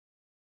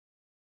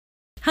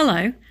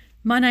Hello,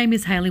 my name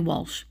is Hayley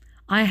Walsh.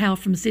 I hail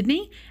from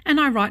Sydney and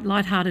I write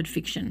light-hearted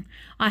fiction.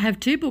 I have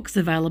 2 books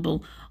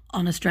available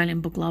on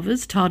Australian Book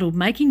Lovers titled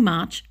Making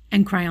March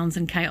and Crayons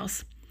and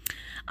Chaos.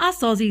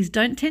 Us Aussies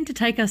don't tend to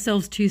take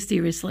ourselves too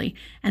seriously,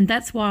 and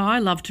that's why I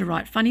love to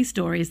write funny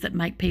stories that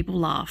make people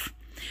laugh.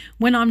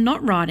 When I'm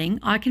not writing,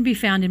 I can be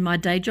found in my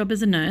day job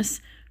as a nurse,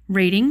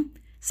 reading,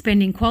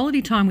 spending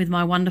quality time with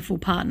my wonderful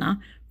partner,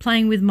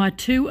 playing with my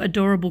 2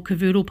 adorable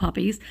cavoodle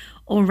puppies,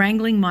 or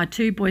wrangling my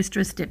 2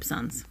 boisterous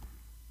stepsons.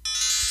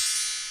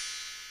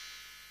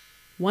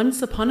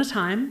 Once upon a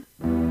time.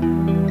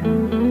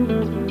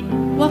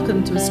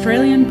 Welcome to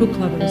Australian Book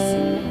Lovers,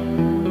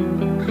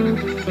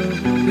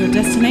 your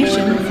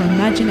destination for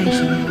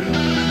imagination.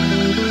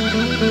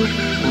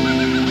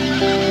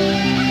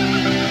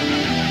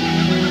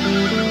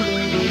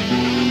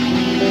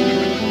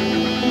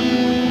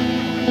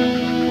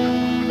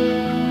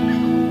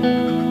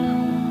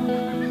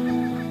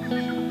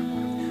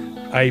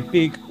 A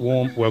big,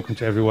 warm welcome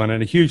to everyone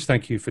and a huge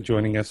thank you for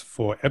joining us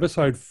for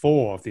episode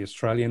 4 of the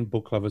Australian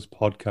Book Lovers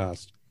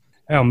podcast.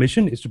 Our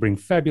mission is to bring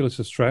fabulous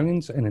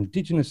Australians and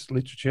Indigenous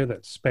literature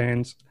that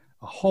spans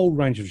a whole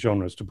range of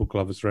genres to book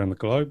lovers around the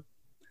globe,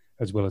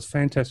 as well as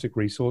fantastic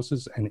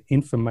resources and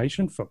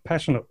information for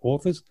passionate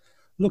authors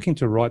looking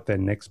to write their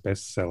next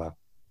bestseller.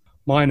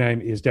 My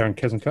name is Darren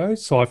Kesenko,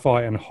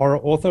 sci-fi and horror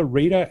author,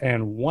 reader,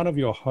 and one of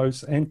your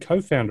hosts and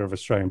co-founder of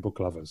Australian Book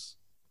Lovers.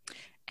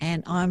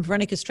 And I'm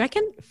Veronica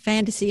Strachan,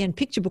 fantasy and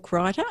picture book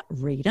writer,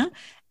 reader,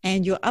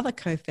 and your other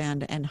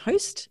co-founder and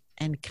host,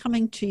 and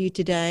coming to you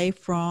today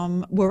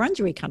from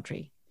Wurundjeri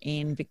country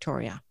in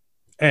Victoria.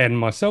 And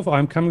myself,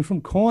 I'm coming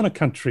from Corner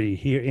Country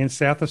here in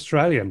South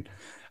Australia.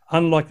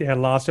 Unlike our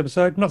last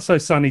episode, not so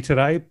sunny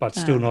today, but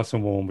still nice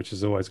and warm, which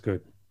is always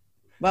good.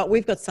 Well,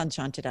 we've got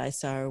sunshine today,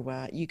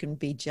 so you can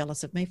be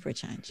jealous of me for a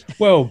change.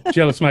 Well,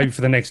 jealous maybe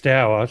for the next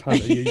hour.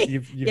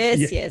 You've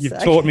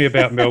Yes. taught me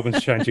about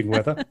Melbourne's changing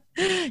weather.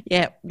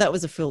 Yeah, that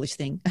was a foolish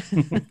thing.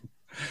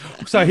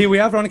 So here we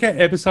are, Veronica,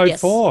 episode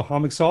 4.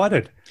 I'm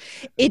excited.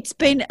 It's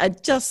been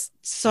just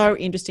so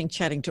interesting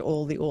chatting to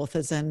all the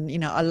authors. And,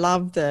 I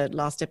love the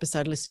last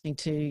episode listening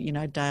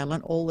to, Dale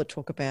and all the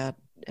talk about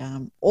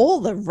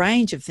all the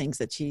range of things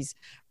that she's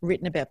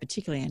written about,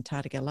 particularly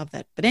Antarctica. I love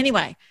that. But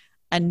anyway,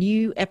 a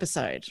new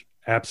episode.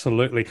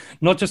 Absolutely.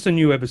 Not just a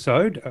new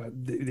episode.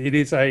 It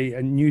is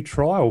a new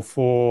trial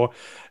for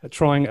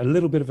trying a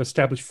little bit of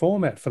established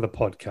format for the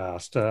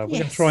podcast. We're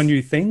going to try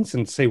new things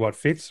and see what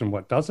fits and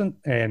what doesn't.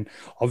 And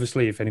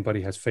obviously, if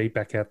anybody has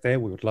feedback out there,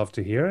 we would love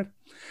to hear it.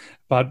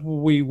 But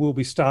we will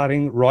be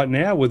starting right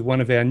now with one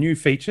of our new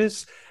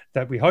features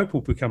that we hope will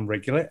become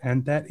regular,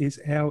 and that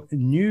is our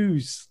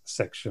news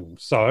section.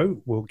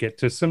 So we'll get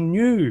to some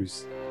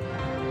news.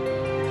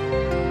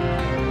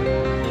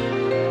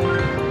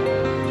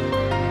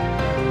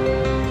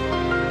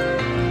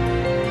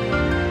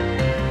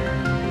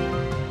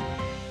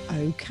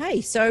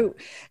 Okay, so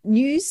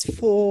news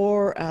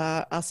for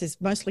us is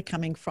mostly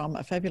coming from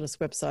a fabulous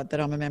website that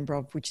I'm a member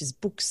of, which is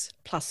Books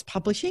Plus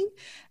Publishing.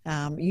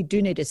 You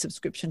do need a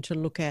subscription to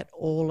look at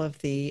all of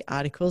the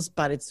articles,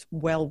 but it's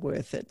well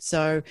worth it.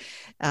 So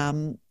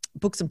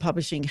Books and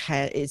Publishing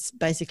is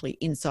basically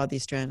inside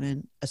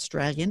the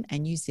Australian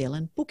and New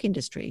Zealand book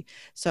industry.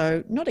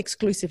 So not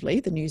exclusively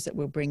the news that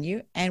we'll bring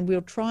you, and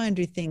we'll try and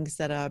do things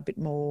that are a bit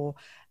more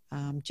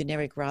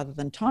generic rather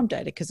than time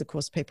dated, because of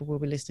course people will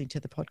be listening to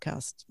the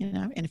podcast,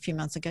 in a few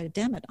months and go,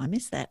 damn it, I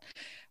missed that.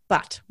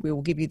 But we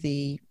will give you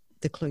the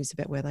clues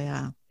about where they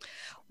are.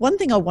 One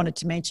thing I wanted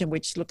to mention,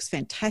 which looks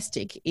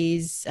fantastic,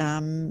 is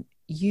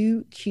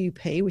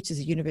UQP, which is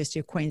the University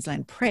of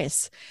Queensland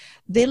Press.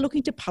 They're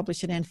looking to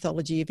publish an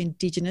anthology of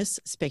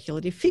Indigenous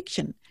speculative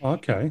fiction.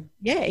 Okay.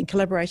 Yeah, in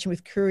collaboration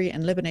with Koori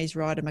and Lebanese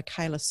writer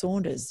Michaela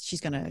Saunders. She's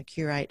going to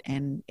curate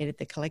and edit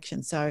the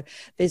collection. So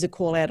there's a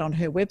call out on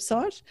her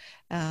website,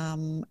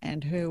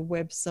 and her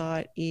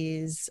website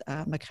is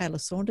Michaela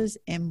Saunders,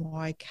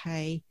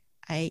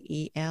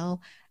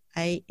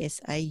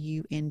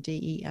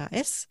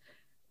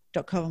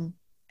 MykaelaSaunders.com.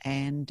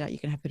 And you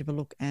can have a bit of a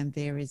look, and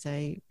there is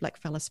a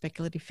blackfella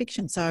speculative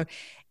fiction. So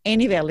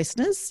any of our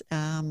listeners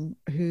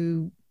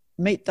who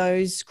meet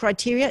those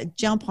criteria,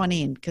 jump on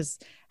in, because,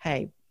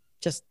 hey,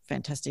 just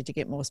fantastic to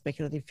get more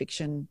speculative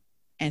fiction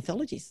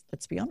anthologies,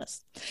 let's be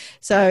honest.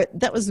 So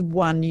that was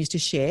one news to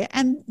share.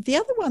 And the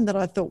other one that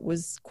I thought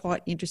was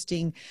quite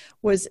interesting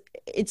was,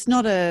 it's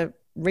not a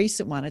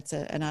recent one, it's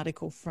an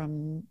article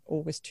from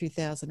August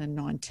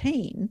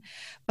 2019,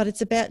 but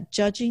it's about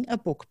judging a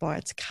book by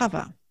its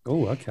cover.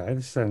 Oh, okay.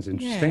 This sounds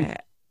interesting. Yeah.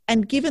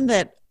 And given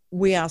that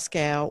we ask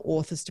our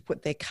authors to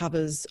put their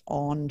covers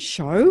on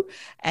show,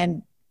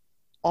 and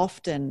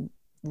often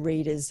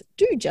readers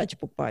do judge a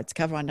book by its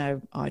cover, I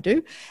know I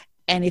do.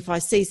 And if I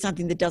see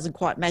something that doesn't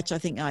quite match, I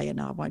think, I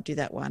won't do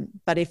that one.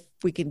 But if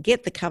we can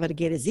get the cover to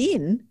get us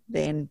in,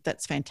 then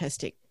that's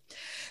fantastic.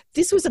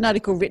 This was an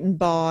article written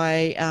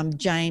by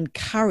Jane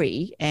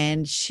Curry,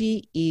 and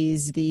she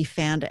is the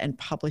founder and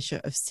publisher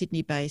of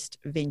Sydney-based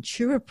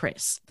Ventura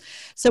Press.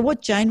 So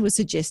what Jane was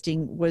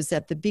suggesting was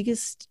that the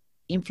biggest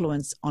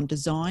influence on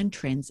design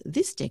trends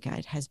this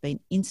decade has been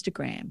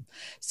Instagram.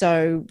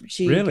 So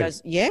she Really?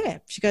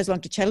 she goes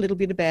along to chat a little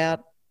bit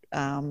about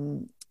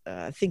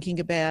thinking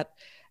about,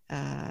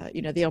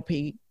 the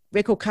LP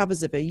record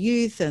covers of her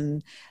youth,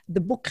 and the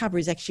book cover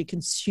is actually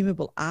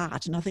consumable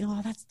art. And I think,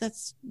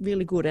 that's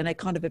really good. And it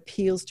kind of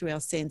appeals to our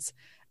sense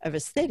of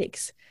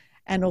aesthetics.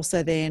 And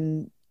also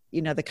then,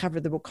 the cover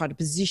of the book kind of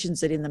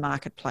positions it in the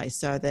marketplace,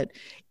 so that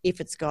if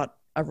it's got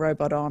a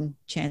robot on,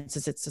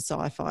 chances it's a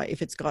sci-fi.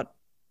 If it's got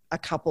a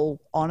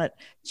couple on it,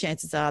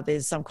 chances are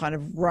there's some kind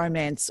of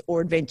romance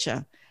or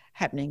adventure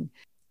happening.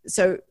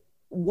 So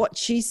what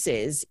she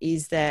says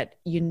is that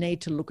you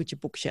need to look at your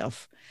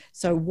bookshelf.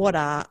 So what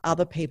are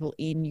other people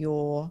in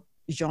your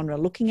genre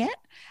looking at,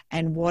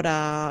 and what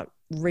are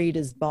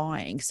readers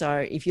buying?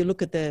 So if you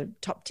look at the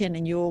top 10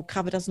 and your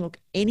cover doesn't look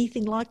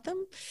anything like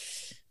them,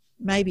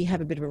 maybe have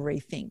a bit of a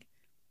rethink.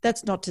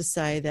 That's not to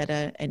say that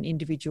an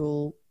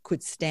individual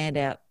could stand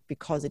out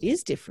because it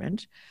is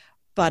different,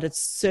 but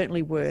it's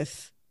certainly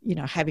worth,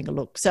 having a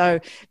look. So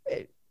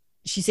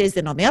she says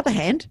then, on the other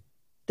hand,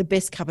 the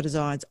best cover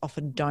designs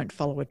often don't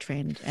follow a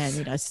trend,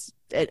 and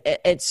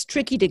it's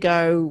tricky to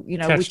go,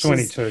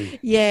 Catch-22.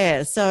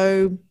 Yeah,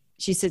 so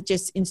she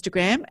suggests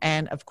Instagram,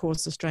 and of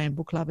course Australian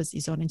Book Lovers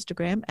is on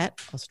Instagram at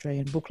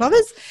Australian Book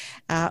Lovers,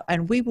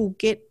 and we will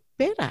get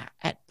better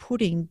at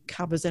putting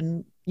covers.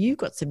 And you've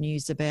got some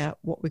news about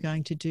what we're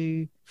going to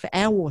do for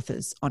our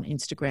authors on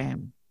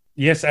Instagram.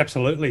 Yes,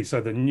 absolutely.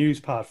 So the news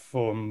part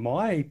for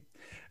my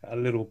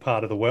little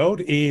part of the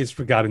world is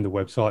regarding the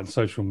website and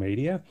social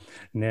media.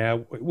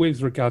 Now,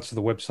 with regards to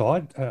the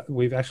website,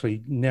 we've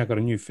actually now got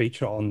a new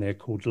feature on there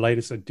called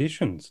Latest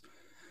Editions.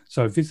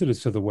 So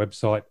visitors to the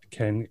website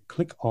can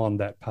click on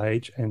that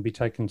page and be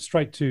taken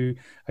straight to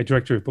a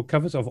directory of book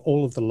covers of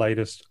all of the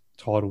latest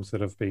titles that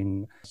have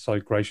been so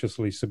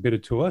graciously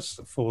submitted to us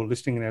for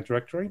listing in our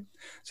directory.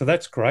 So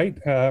that's great.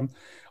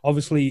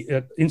 Obviously,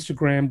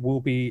 Instagram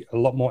will be a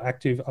lot more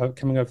active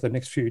coming over the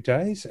next few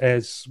days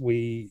as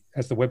the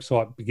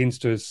website begins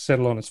to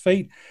settle on its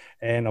feet.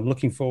 And I'm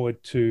looking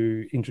forward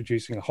to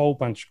introducing a whole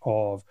bunch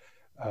of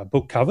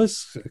book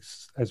covers,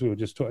 as you were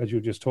just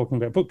talking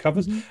about book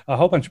covers, a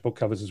whole bunch of book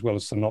covers, as well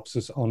as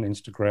synopsis on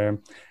Instagram,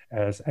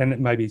 and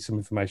maybe some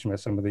information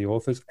about some of the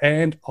authors.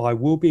 And I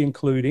will be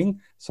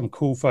including some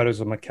cool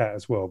photos of my cat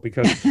as well,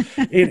 because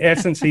in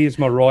essence, he is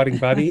my writing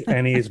buddy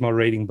and he is my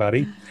reading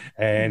buddy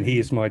and he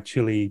is my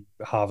chili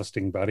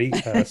harvesting buddy.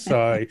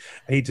 So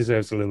he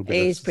deserves a little bit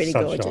He's of pretty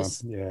sunshine.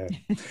 Gorgeous. Yeah.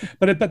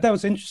 But that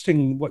was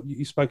interesting what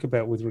you spoke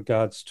about with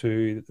regards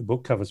to the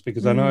book covers,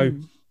 because I know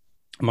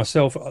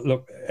myself,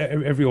 look,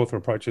 every author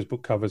approaches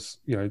book covers,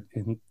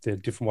 in their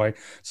different way.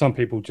 Some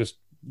people just,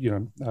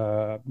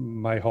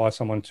 may hire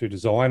someone to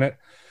design it.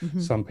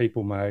 Some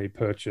people may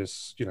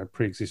purchase,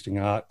 pre-existing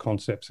art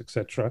concepts,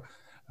 etc.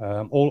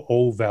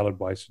 All valid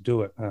ways to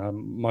do it.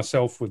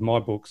 Myself, with my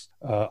books,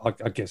 I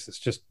guess it's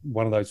just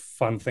one of those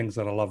fun things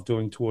that I love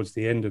doing towards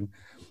the end and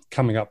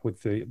coming up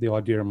with the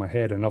idea in my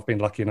head. And I've been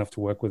lucky enough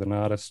to work with an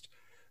artist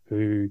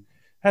who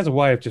has a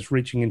way of just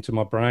reaching into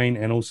my brain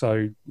and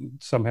also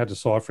somehow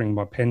deciphering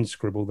my pen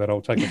scribble that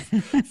I'll take a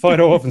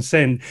photo of and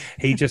send.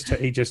 He just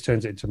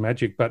turns it into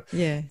magic. But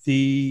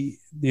the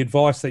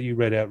advice that you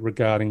read out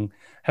regarding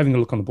having a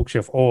look on the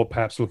bookshelf, or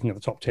perhaps looking at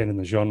the top 10 in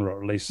the genre,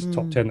 or at least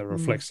top 10 that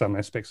reflects some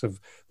aspects of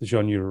the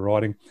genre you're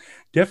writing,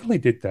 definitely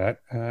did that.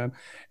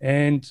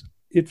 And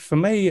for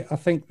me, I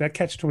think that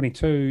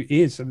catch-22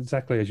 is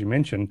exactly as you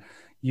mentioned.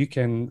 You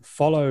can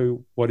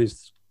follow what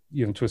is,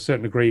 to a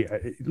certain degree,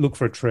 look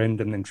for a trend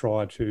and then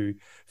try to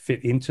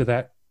fit into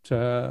that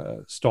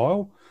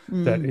style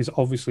that is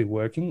obviously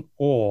working,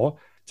 or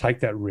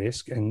take that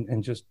risk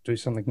and just do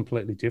something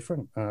completely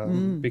different.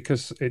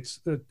 Because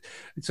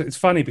it's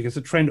funny, because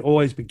the trend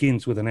always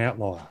begins with an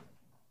outlier.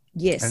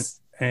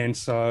 Yes. And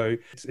so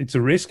it's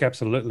a risk,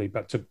 absolutely,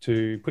 but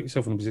to put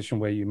yourself in a position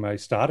where you may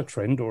start a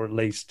trend, or at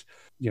least,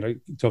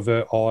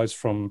 divert eyes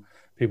from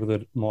people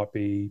that might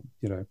be,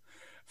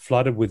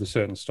 flooded with a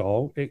certain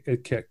style,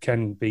 it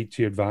can be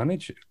to your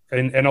advantage,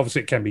 and obviously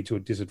it can be to a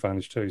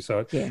disadvantage too.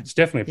 So it's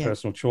definitely a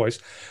personal choice.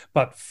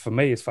 But for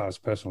me, as far as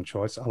personal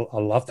choice, I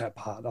love that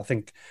part. I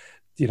think,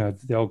 the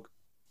old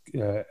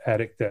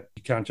addict that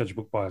you can't judge a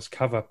book by its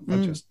cover.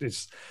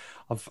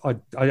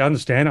 I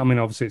understand. I mean,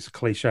 obviously it's a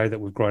cliche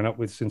that we've grown up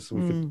with since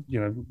we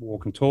could,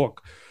 walk and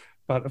talk.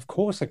 But of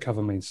course, a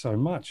cover means so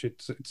much.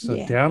 It's a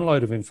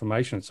download of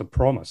information. It's a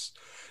promise.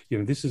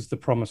 This is the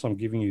promise I'm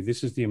giving you.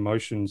 This is the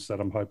emotions that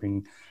I'm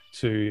hoping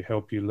to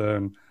help you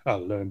to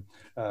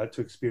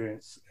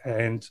experience.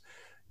 And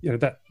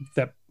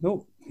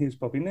here's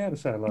Bobby now to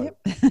say hello.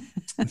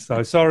 Yep.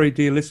 So sorry,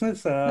 dear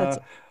listeners. I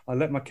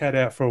let my cat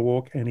out for a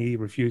walk and he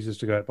refuses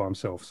to go out by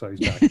himself, so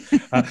he's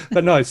back.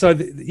 But no, so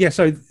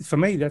for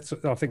me, that's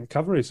I think the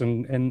cover is,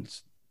 and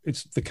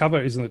it's the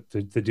cover isn't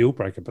the deal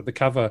breaker, but the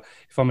cover,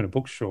 if I'm in a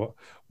bookstore,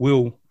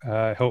 will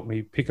help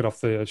me pick it off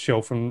the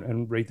shelf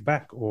and read the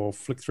back, or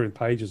flick through the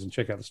pages and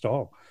check out the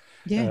style.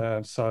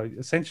 Yeah. So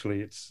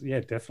essentially, it's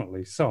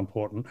definitely so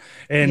important.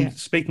 And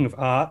speaking of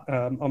art,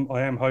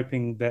 I am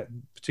hoping that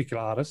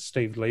particular artist,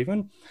 Steve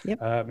Leven,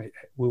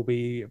 will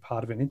be a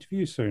part of an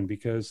interview soon,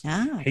 because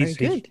very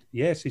good.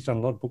 he's done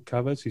a lot of book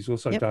covers. He's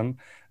also done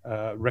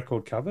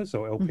record covers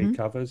or LP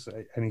covers,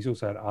 and he's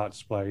also had art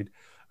displayed.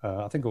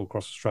 I think all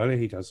across Australia.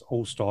 He does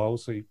all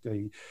styles.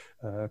 He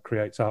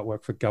creates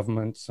artwork for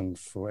governments and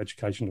for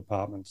education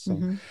departments.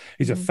 And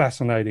he's a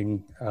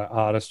fascinating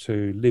artist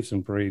who lives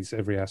and breathes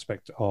every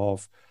aspect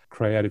of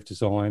creative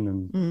design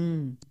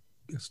and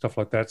stuff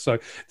like that. So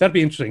that'd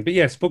be interesting. But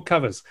yes, book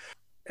covers.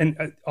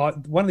 And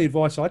one of the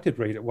advice I did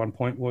read at one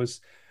point was,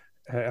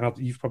 and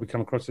you've probably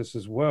come across this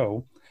as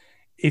well,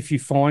 if you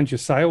find your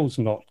sales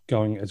not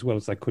going as well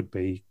as they could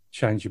be,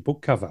 change your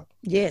book cover.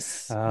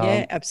 Yes.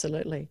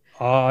 Absolutely.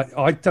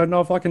 I don't know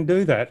if I can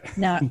do that.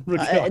 No,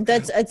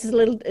 it's a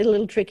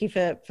little tricky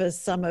for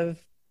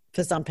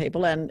some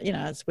people, and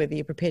it's whether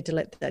you're prepared to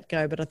let that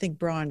go. But I think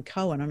Brian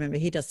Cohen, I remember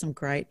he does some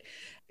great.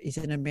 He's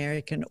an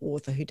American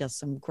author who does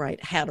some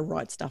great how to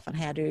write stuff and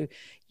how to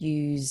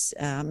use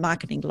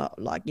marketing,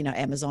 like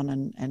Amazon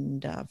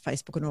and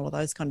Facebook and all of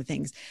those kind of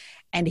things.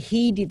 And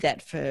he did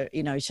that for,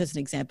 it's just an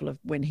example of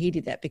when he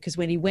did that, because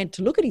when he went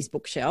to look at his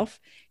bookshelf,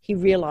 he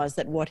realised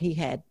that what he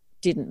had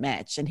didn't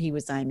match, and he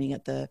was aiming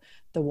at the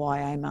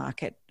YA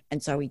market.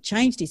 And so he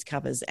changed his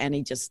covers, and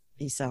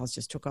his sales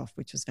just took off,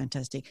 which was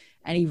fantastic.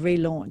 And he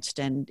relaunched,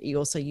 and he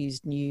also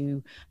used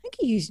new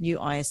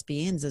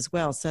ISBNs as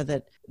well, so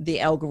that the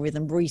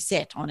algorithm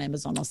reset on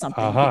Amazon or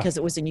something because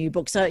it was a new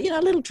book. So,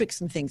 little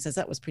tricks and things, as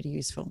that was pretty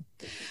useful.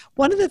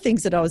 One of the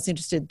things that I was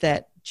interested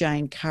that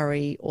Jane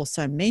Curry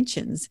also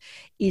mentions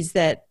is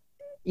that,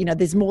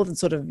 there's more than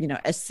sort of,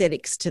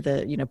 aesthetics to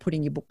the,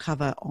 putting your book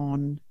cover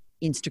on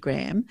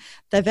Instagram.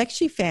 They've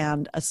actually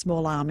found a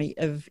small army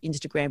of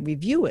Instagram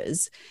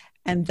reviewers,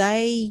 and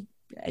they,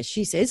 as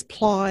she says,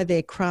 ply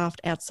their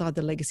craft outside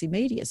the legacy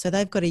media. So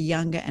they've got a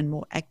younger and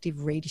more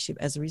active readership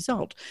as a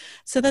result.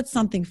 So that's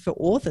something for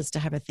authors to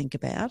have a think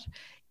about.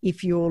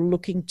 If you're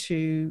looking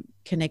to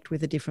connect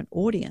with a different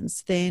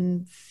audience,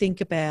 then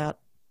think about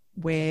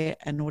where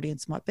an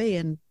audience might be,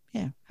 and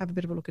have a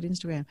bit of a look at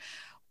Instagram.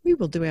 We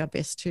will do our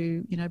best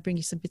to, bring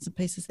you some bits and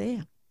pieces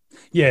there.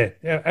 Yeah,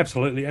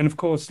 absolutely. And of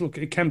course, look,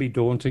 it can be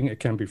daunting,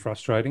 it can be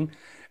frustrating,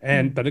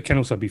 but it can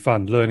also be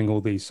fun learning all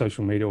these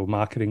social media or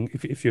marketing.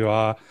 If you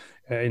are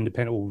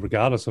independent, or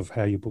regardless of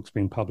how your book's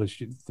been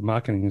published, the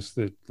marketing is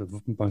the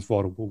most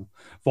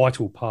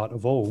vital part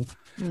of all.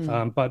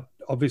 But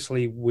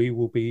obviously, we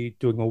will be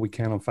doing all we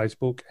can on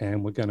Facebook,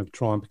 and we're going to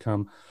try and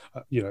become,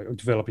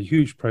 develop a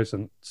huge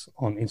presence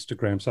on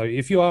Instagram. So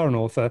if you are an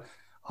author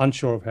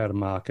unsure of how to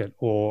market,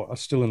 or are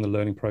still in the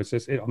learning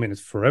process,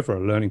 it's forever a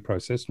learning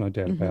process, no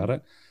doubt about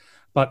it.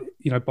 But,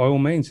 by all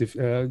means, if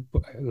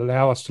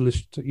allow us to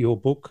list your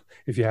book,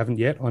 if you haven't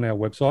yet, on our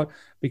website,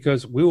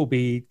 because we will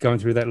be going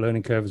through that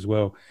learning curve as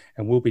well,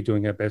 and we'll be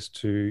doing our best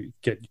to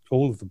get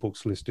all of the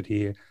books listed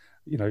here,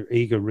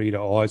 eager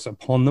reader eyes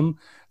upon them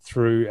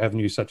through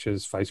avenues such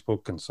as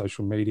Facebook and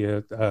social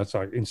media,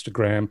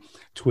 Instagram,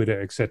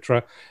 Twitter,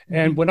 etc.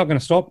 And we're not going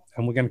to stop,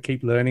 and we're going to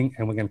keep learning,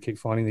 and we're going to keep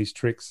finding these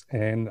tricks,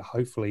 and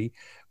hopefully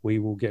we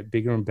will get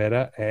bigger and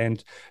better.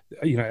 And,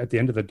 at the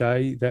end of the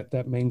day,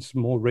 that means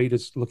more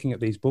readers looking at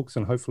these books,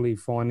 and hopefully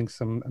finding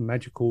some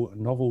magical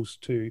novels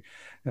to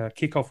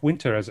kick off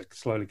winter as it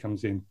slowly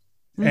comes in,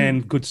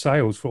 and good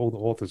sales for all the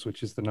authors,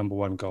 which is the number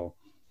one goal.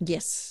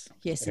 Yes,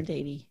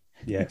 indeedy.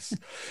 Yes.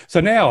 So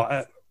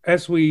now,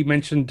 as I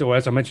mentioned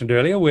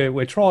earlier, we're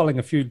trialing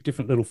a few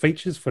different little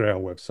features for our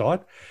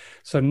website.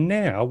 So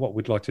now what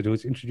we'd like to do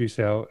is introduce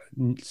our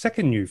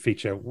second new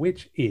feature,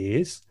 which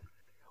is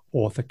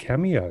author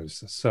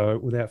cameos. So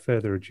without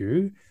further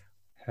ado,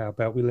 how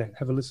about we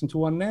have a listen to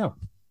one now?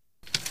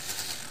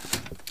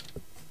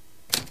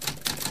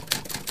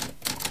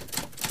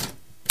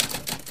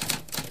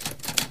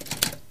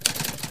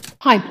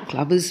 Hi book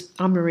lovers,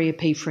 I'm Maria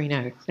P.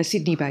 Freno, a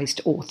Sydney-based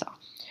author.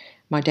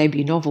 My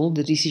debut novel,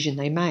 The Decision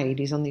They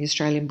Made, is on the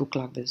Australian Book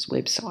Lovers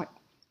website.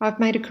 I've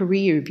made a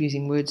career of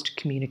using words to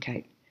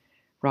communicate,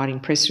 writing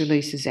press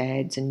releases,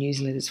 ads and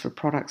newsletters for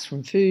products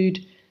from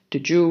food to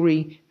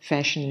jewellery,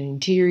 fashion and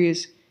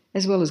interiors,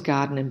 as well as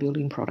garden and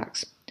building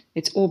products.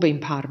 It's all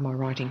been part of my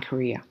writing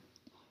career.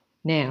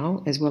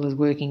 Now, as well as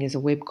working as a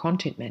web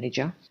content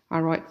manager, I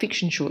write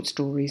fiction short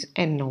stories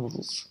and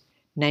novels,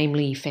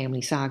 namely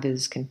family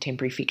sagas,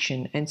 contemporary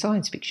fiction and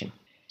science fiction.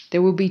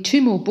 There will be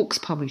 2 more books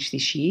published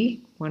this year.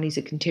 One is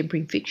a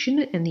contemporary fiction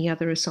and the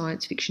other a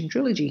science fiction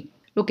trilogy.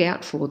 Look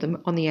out for them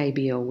on the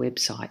ABL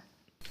website.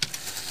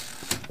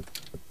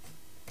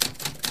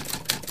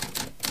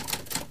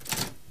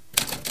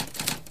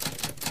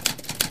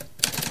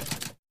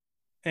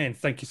 And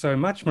thank you so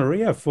much,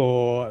 Maria,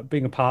 for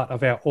being a part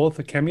of our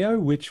author cameo,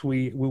 which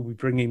we will be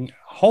bringing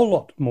a whole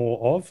lot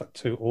more of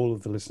to all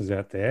of the listeners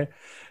out there,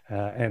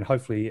 and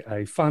hopefully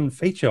a fun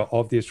feature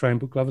of the Australian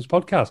Book Lovers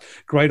podcast.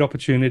 Great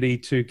opportunity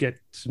to get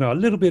to know a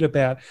little bit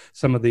about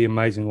some of the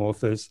amazing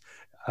authors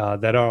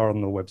that are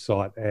on the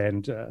website,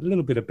 and a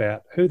little bit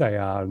about who they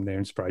are and their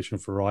inspiration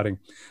for writing.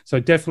 So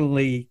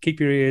definitely keep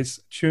your ears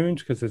tuned,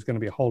 because there's going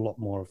to be a whole lot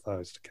more of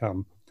those to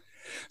come.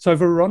 So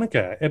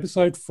Veronica,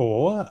 episode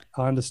 4,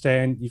 I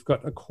understand you've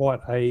got quite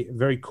a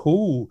very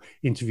cool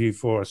interview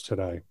for us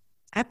today.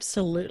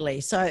 Absolutely.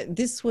 So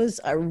this was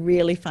a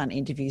really fun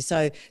interview.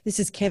 So this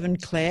is Kevin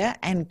Clare,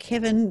 and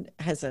Kevin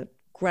has a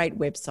great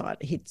website.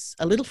 It's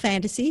a little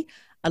fantasy,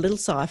 a little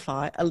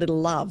sci-fi, a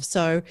little love.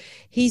 So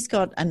he's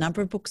got a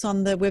number of books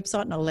on the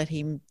website, and I'll let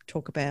him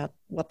talk about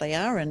what they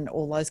are and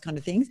all those kind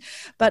of things.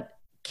 But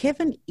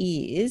Kevin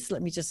is,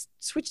 let me just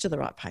switch to the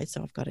right page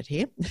so I've got it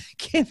here.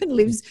 Kevin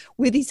lives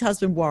with his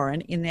husband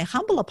Warren in their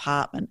humble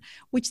apartment,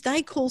 which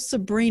they call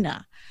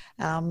Sabrina,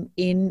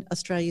 in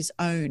Australia's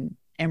own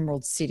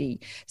Emerald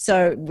City,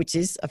 so which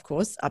is, of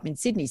course, up in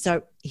Sydney.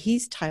 So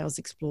his tales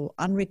explore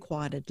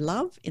unrequited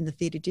love in the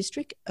theatre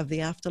district of the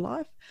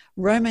afterlife,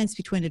 romance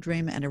between a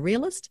dreamer and a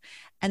realist,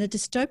 and a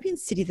dystopian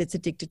city that's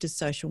addicted to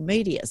social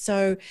media.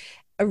 So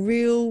a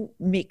real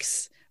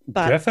mix.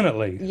 But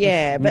definitely.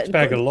 Yeah. Mixed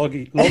bag of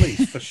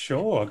lollies for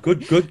sure.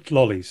 Good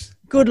lollies.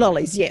 Good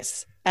lollies,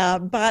 yes.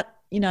 But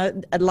you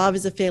know, love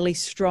is a fairly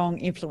strong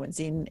influence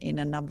in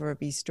a number of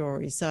his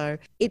stories. So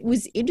it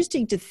was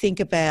interesting to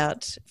think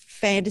about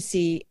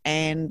fantasy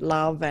and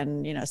love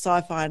and, you know,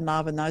 sci-fi and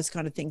love and those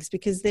kind of things,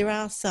 because there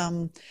are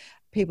some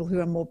people who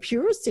are more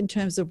purists in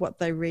terms of what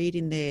they read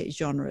in their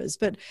genres.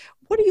 But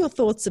what are your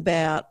thoughts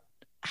about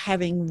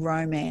having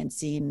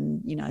romance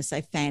in, you know,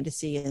 say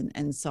fantasy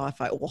and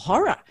sci-fi, or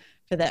horror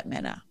for that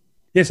matter?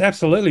 Yes,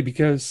 absolutely,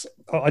 because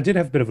I did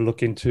have a bit of a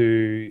look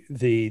into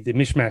the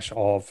mishmash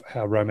of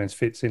how romance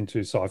fits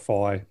into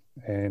sci-fi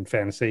and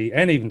fantasy,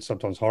 and even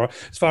sometimes horror.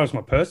 As far as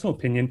my personal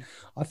opinion,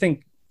 I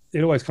think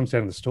it always comes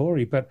down to the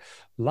story, but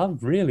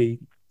love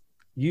really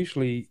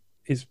usually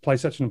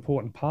plays such an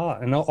important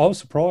part. And I was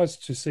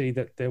surprised to see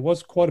that there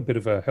was quite a bit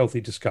of a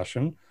healthy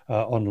discussion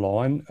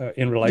online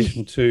in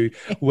relation to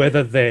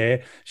whether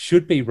there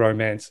should be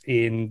romance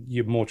in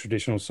your more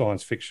traditional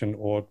science fiction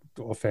or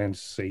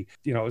fantasy.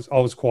 You know, I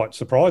was quite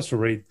surprised to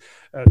read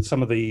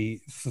some of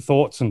the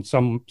thoughts, and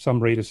some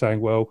readers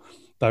saying, well,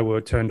 they were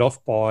turned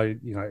off by,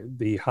 you know,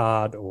 the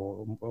hard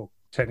or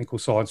technical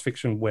science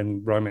fiction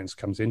when romance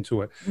comes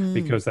into it,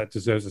 because that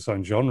deserves its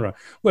own genre.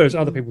 Whereas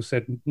other people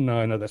said,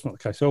 no, that's not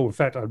the case at all. In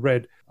fact,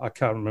 I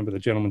can't remember the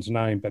gentleman's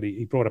name, but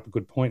he brought up a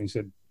good point. He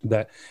said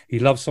that he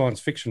loves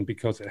science fiction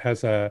because it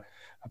has a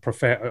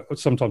profound,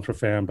 sometimes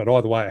profound, but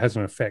either way, it has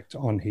an effect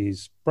on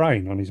his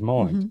brain, on his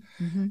mind.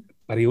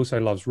 But he also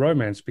loves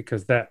romance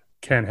because that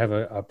can have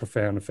a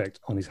profound effect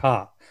on his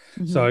heart.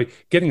 So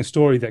getting a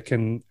story that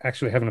can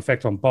actually have an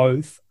effect on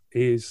both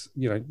is,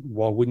 you know,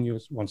 why wouldn't you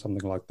want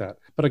something like that?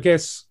 But I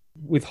guess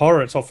with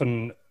horror, it's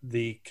often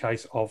the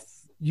case of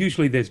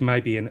usually there's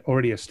maybe an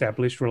already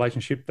established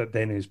relationship that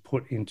then is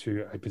put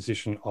into a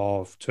position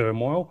of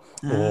turmoil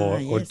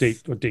or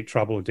deep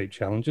trouble or deep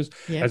challenges,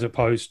 as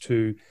opposed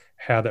to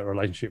how that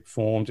relationship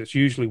forms. It's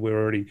usually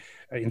we're already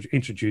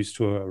introduced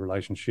to a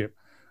relationship.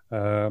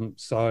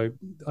 So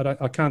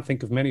I can't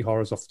think of many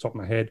horrors off the top of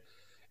my head,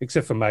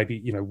 except for maybe,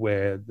 you know,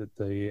 where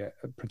the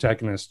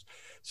protagonist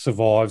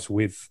survives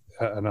with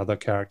another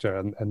character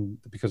and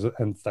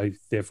they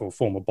therefore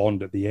form a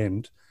bond at the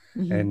end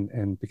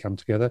and become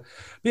together.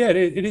 But yeah,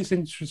 it is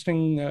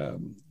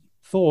interesting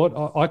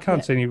thought. I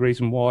can't see any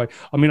reason why.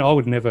 I mean, I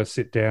would never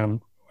sit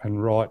down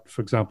and write,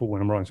 for example,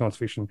 when I'm writing science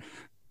fiction,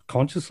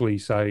 consciously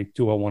say,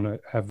 do I want to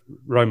have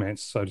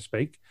romance, so to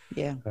speak?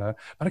 But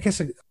I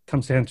guess it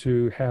comes down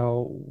to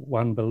how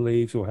one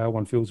believes or how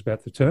one feels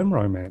about the term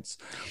romance.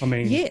 I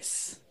mean,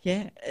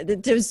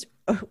 there's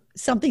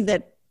something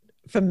that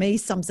for me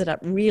sums it up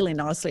really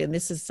nicely, and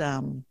this is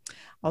I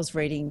was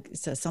reading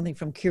something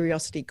from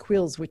Curiosity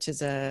Quills, which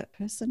is a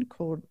person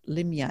called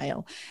Lim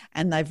Yale,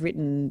 and they've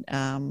written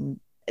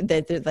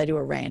they do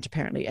a rant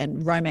apparently,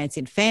 and romance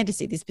in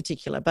fantasy this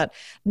particular, but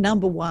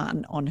number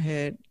one on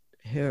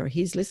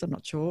his list, I'm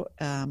not sure,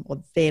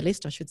 or their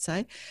list, I should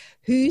say,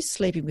 who's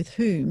sleeping with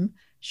whom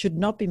should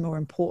not be more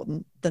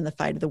important than the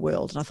fate of the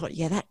world. And I thought,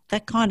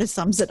 that kind of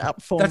sums it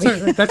up for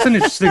me. That's an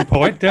interesting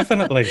point,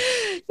 definitely.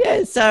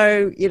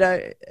 So, you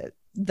know,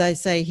 they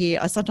say here,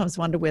 I sometimes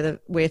wonder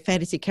where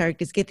fantasy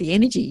characters get the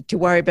energy to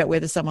worry about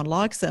whether someone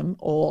likes them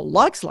or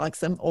likes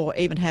them, or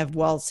even have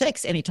wild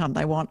sex anytime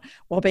they want,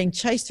 while being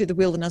chased through the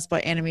wilderness by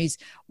enemies,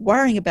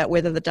 worrying about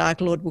whether the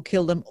Dark Lord will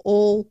kill them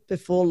all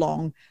before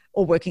long,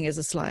 or working as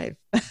a slave.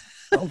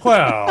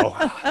 Wow.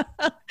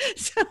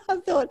 So I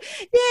thought,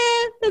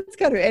 that's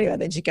kind of, anyway,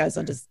 then she goes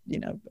on to, you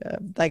know,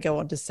 they go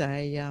on to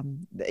say,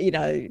 you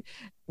know,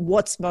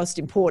 what's most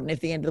important if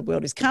the end of the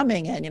world is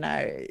coming, and, you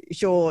know,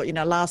 sure, you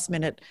know, last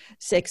minute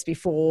sex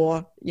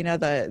before, you know,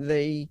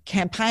 the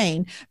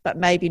campaign, but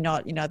maybe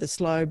not, you know, the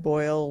slow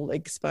boil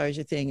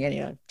exposure thing,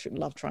 anyway,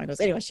 love triangles.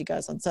 Anyway, she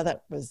goes on. So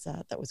that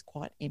was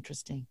quite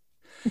interesting.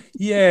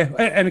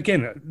 And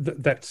again,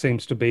 that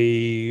seems to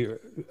be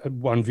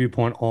one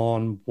viewpoint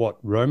on what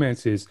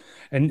romance is,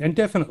 and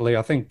definitely,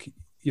 I think,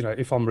 you know,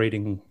 if I'm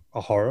reading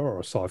a horror or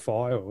a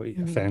sci-fi or a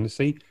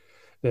fantasy,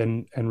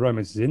 then and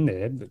romance is in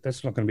there,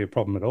 that's not going to be a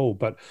problem at all.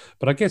 But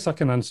I guess I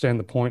can understand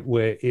the point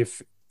where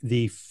if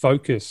the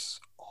focus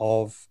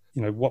of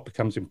what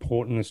becomes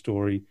important in a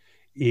story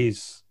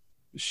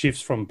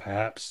shifts from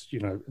perhaps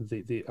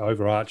the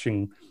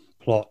overarching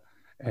plot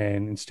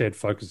and instead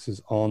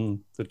focuses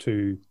on the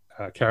two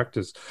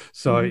characters.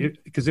 So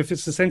because if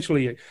it's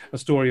essentially a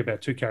story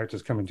about two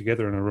characters coming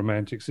together in a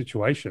romantic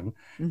situation,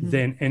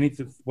 then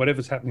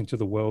whatever's happening to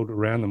the world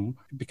around them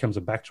becomes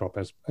a backdrop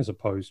as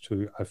opposed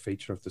to a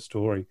feature of the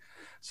story.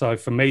 So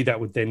for me, that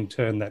would then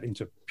turn that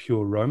into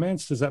pure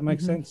romance. Does that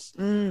make sense?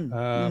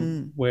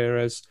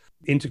 Whereas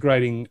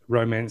integrating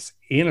romance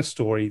in a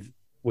story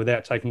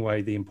without taking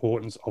away the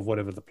importance of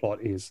whatever the plot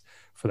is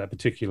for that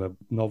particular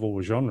novel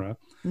or genre,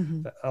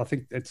 I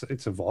think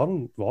it's a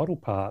vital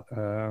part.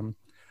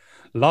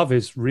 Love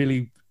is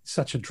really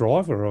such a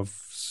driver of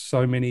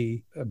so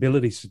many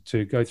abilities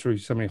to go through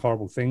so many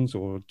horrible things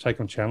or take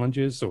on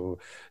challenges or,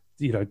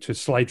 to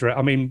slay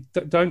I mean,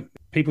 don't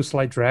people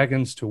slay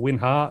dragons to win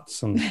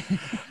hearts? And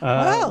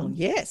well,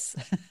 yes.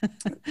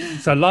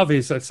 So love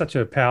is such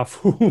a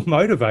powerful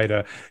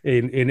motivator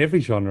in every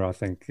genre, I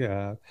think.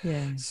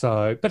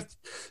 So, but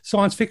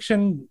science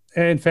fiction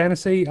and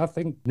fantasy, I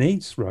think,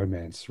 needs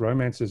romance.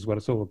 Romance is what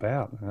it's all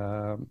about,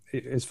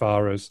 as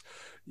far as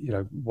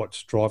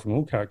what's driving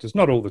all characters.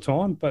 Not all the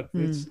time, but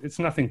it's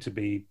nothing to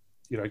be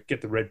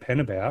get the red pen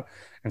about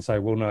and say,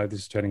 well, no, this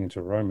is turning into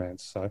a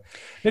romance. So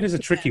it is a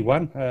tricky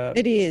one.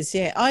 It is,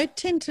 yeah. I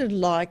tend to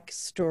like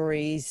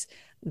stories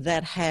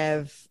that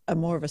have a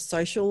more of a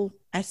social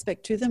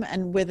aspect to them,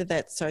 and whether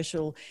that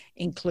social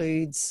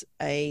includes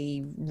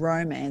a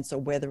romance or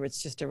whether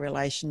it's just a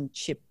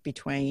relationship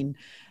between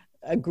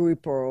a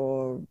group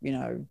or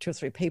two or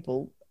three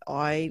people.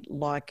 I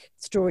like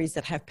stories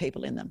that have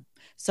people in them.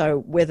 So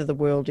whether the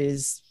world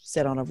is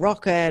set on a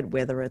rocket,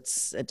 whether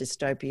it's a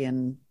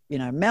dystopian,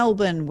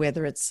 Melbourne,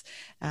 whether it's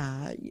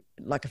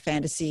like a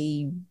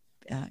fantasy,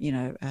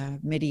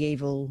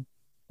 medieval,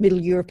 Middle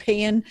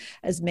European,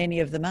 as many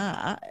of them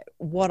are,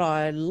 what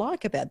I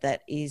like about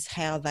that is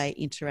how they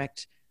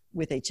interact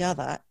with each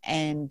other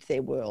and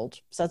their world.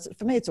 So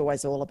for me, it's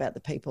always all about the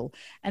people.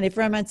 And if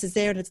romance is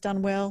there and it's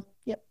done well,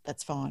 yep,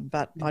 that's fine.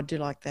 But I do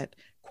like that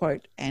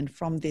quote, and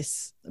from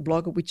this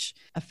blogger, which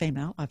a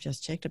female, I've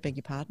just checked, I beg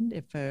your pardon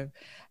if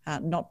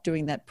not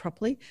doing that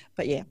properly.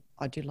 But yeah,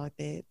 I do like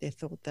their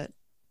thought that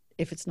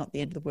if it's not the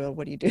end of the world,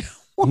 what do you do?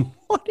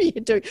 What do you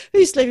do?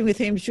 Who's sleeping with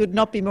whom should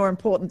not be more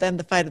important than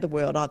the fate of the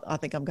world. I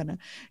think I'm going to,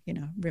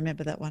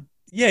 remember that one.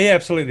 Yeah,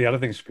 absolutely. The other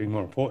things should be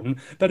more important.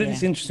 But it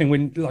is interesting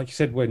when, like you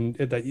said, when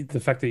the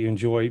fact that you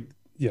enjoy,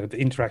 the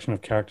interaction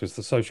of characters,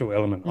 the social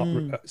element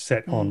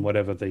set on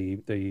whatever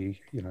the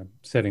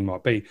setting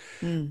might be.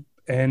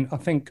 And I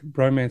think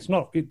romance,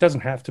 it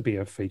doesn't have to be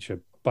a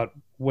feature, but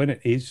when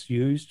it is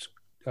used,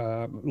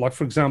 like,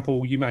 for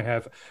example, you may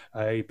have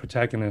a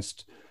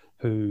protagonist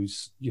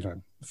who's,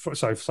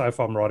 so say if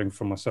I'm writing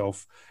for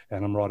myself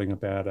and I'm writing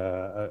about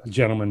a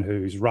gentleman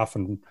who's rough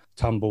and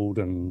tumbled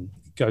and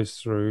goes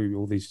through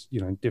all these,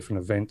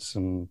 different events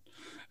and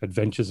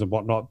adventures and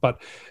whatnot,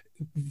 but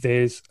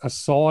there's a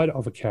side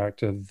of a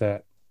character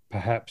that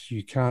perhaps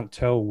you can't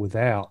tell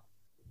without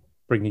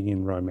bringing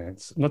in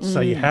romance. Not to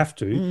say you have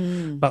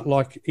to, but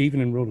like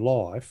even in real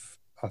life,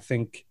 I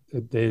think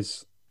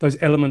there's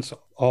those elements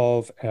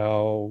of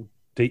our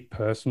deep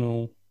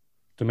personal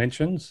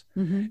dimensions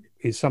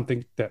is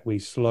something that we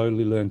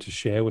slowly learn to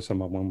share with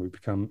someone when we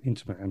become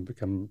intimate and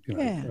become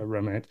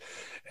romantic,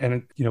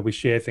 and we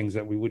share things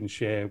that we wouldn't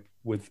share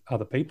with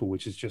other people,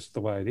 which is just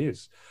the way it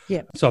is.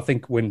 So I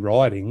think when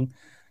writing,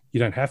 you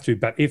don't have to,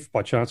 but if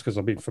by chance, because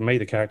for me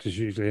the characters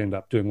usually end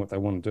up doing what they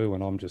want to do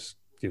and I'm just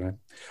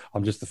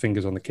the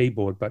fingers on the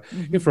keyboard. But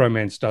if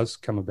romance does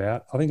come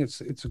about, I think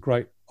it's a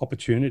great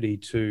opportunity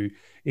to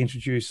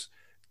introduce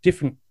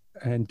different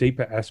and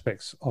deeper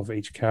aspects of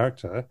each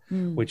character,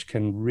 which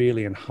can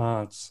really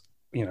enhance,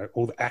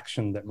 all the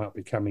action that might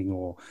be coming,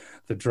 or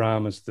the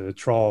dramas, the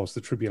trials,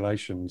 the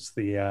tribulations,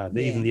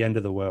 even the end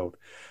of the world.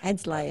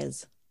 Adds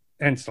layers.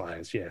 And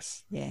slayers,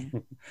 yes. Yeah.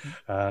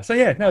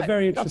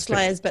 Very interesting. Not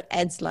slayers, but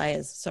adds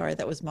layers. Sorry,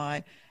 that was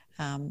my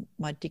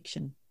my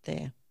diction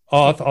there.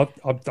 Oh,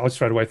 I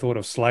straight away thought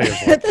of Slayers,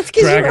 like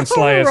Dragon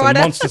Slayers and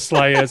Monster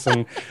Slayers,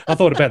 and I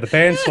thought about the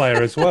band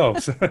Slayer as well.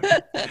 So.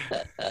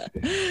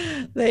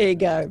 There you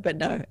go. But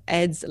no,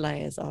 adds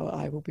layers.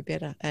 I will be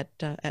better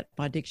at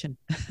my diction.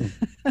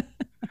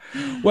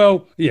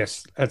 Well,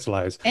 yes, adds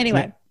layers.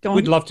 Anyway, go on.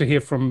 We'd love to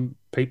hear from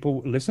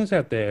listeners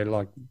out there.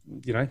 Like,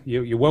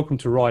 you're welcome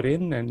to write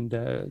in and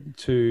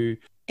to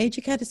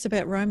educate us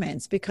about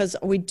romance, because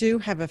we do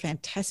have a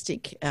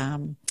fantastic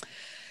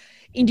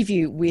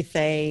interview with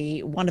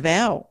one of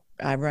our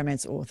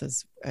romance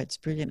authors. It's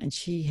brilliant, and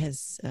she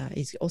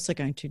is also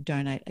going to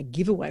donate a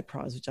giveaway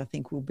prize, which I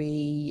think will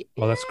be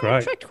that's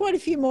great. Attract quite a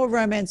few more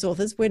romance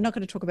authors. We're not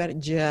going to talk about it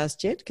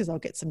just yet because I'll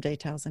get some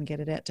details and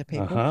get it out to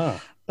people.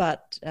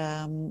 But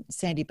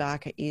Sandy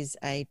Barker is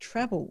a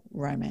travel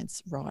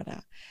romance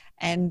writer,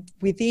 and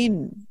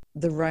within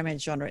the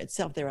romance genre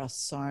itself, there are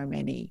so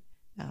many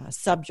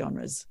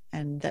subgenres,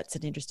 and that's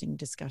an interesting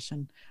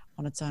discussion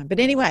on its own. But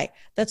anyway,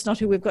 that's not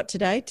who we've got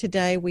today.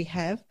 Today we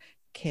have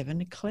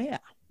Kevin Clare.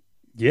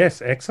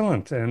 Yes,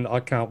 excellent. And I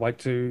can't wait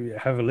to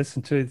have a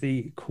listen to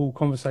the cool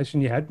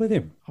conversation you had with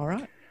him. All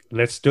right.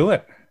 Let's do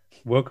it.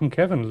 Welcome,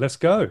 Kevin. Let's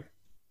go.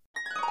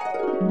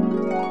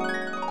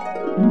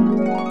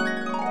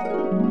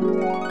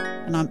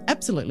 And I'm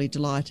absolutely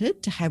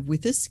delighted to have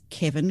with us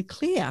Kevin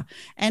Clare.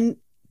 And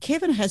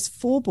Kevin has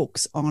 4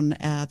 books on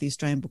the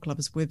Australian Book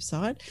Lovers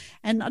website.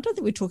 And I don't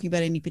think we're talking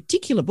about any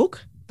particular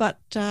book, but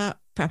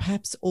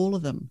perhaps all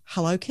of them.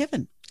 Hello,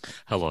 Kevin.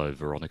 Hello,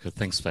 Veronica.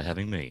 Thanks for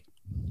having me.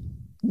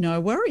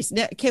 No worries.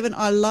 Now, Kevin,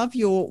 I love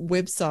your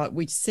website,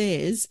 which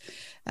says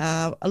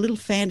a little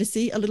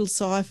fantasy, a little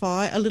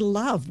sci-fi, a little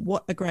love.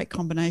 What a great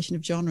combination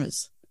of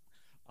genres.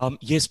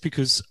 Yes,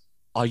 because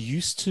I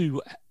used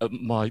to,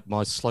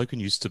 my slogan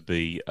used to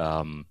be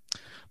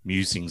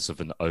musings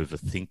of an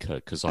overthinker,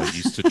 because I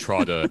used to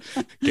try to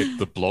get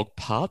the blog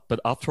part.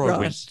 But after I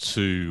went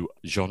to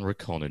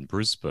GenreCon in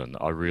Brisbane,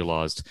 I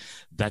realised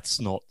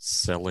that's not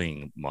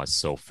selling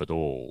myself at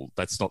all.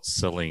 That's not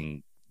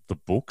selling the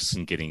books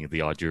and getting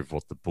the idea of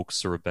what the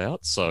books are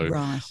about. So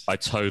I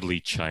totally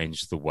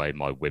changed the way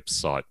my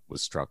website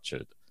was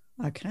structured.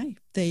 Okay,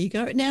 there you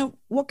go. Now,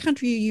 what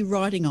country are you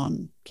writing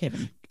on,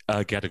 Kevin?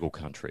 Gadigal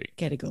country.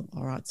 Gadigal.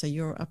 All right. So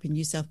you're up in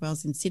New South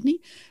Wales in Sydney.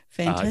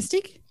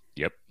 Fantastic.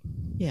 Yep.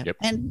 Yeah. Yep.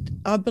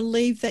 And I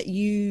believe that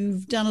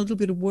you've done a little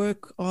bit of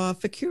work for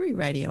Koori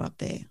Radio up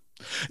there.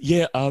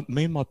 Yeah.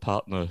 Me and my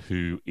partner,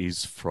 who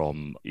is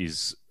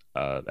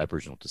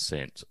Aboriginal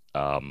descent,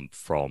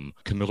 from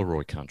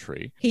Kamilaroi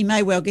country. He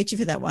may well get you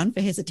for that one for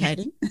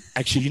hesitating.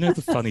 Actually,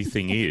 the funny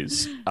thing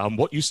is,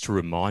 what used to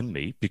remind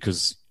me,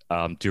 because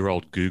dear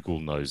old Google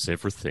knows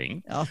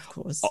everything. Of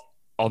course.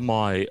 On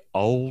my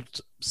old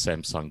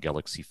Samsung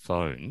Galaxy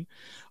phone,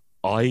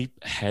 I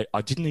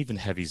didn't even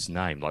have his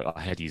name. Like,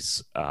 I had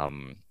his,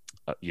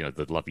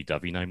 the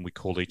lovey-dovey name we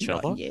call each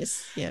other.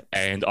 Yes, yeah.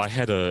 And I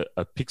had a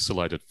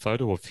pixelated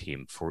photo of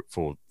him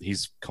for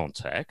his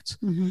contact,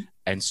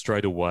 and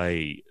straight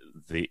away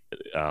the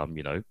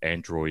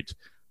Android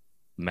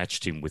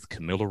matched him with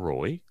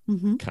Kamilaroi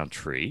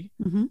country,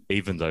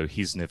 even though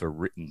he's never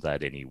written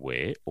that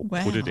anywhere or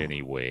put it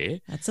anywhere.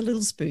 That's a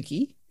little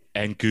spooky.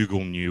 And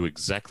Google knew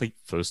exactly,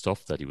 first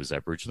off, that he was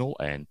Aboriginal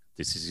and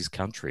this is his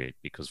country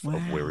because of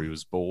where he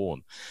was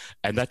born.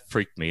 And that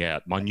freaked me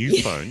out. My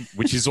new phone,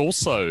 which is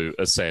also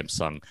a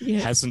Samsung,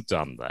 hasn't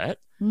done that.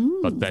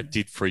 But that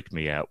did freak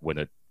me out when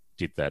it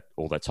did that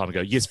all that time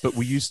ago. Yes, but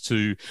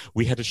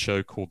we had a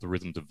show called The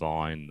Rhythm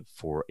Divine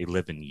for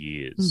 11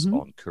 years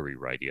on Koori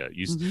Radio.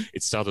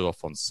 It started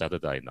off on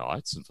Saturday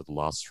nights, and for the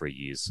last 3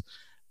 years,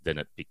 then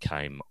it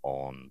became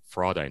on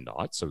Friday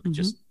night. So we could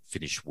just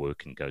finish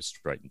work and go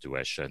straight and do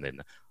our show, and then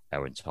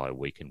our entire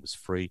weekend was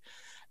free.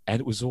 And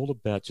it was all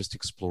about just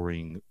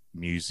exploring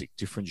music,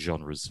 different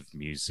genres of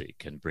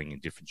music, and bringing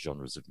different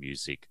genres of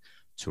music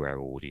to our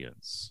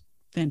audience.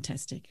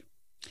 Fantastic.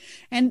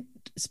 And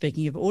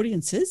speaking of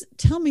audiences,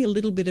 tell me a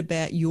little bit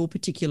about your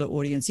particular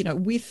audience.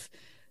 With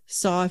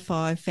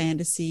sci-fi,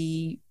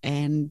 fantasy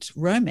and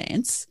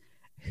romance,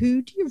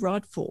 who do you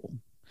write for?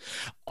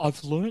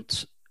 I've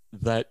learnt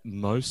that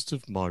most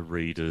of my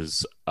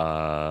readers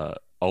are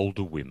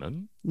older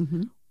women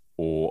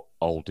or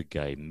older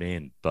gay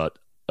men, but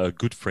a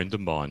good friend of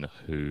mine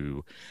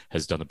who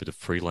has done a bit of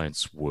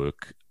freelance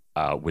work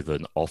with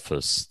an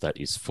office that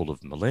is full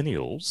of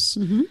millennials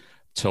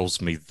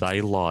tells me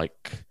they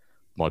like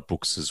my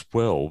books as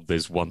well.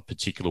 There's one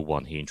particular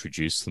one he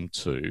introduced them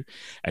to,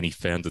 and he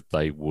found that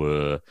they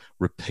were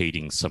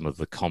repeating some of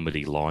the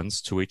comedy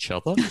lines to each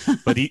other.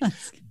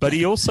 But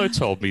he also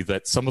told me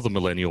that some of the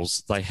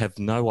millennials, they have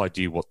no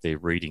idea what they're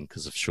reading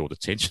because of short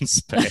attention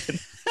span.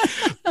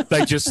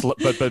 They just,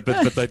 but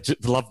they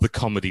love the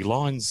comedy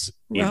lines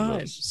in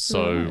them.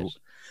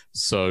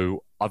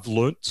 So I've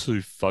learnt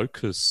to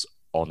focus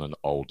on an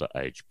older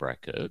age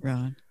bracket.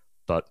 Right.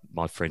 But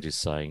my friend is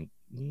saying,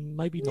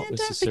 maybe not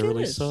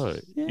necessarily so.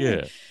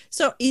 Yeah.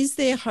 So is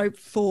there hope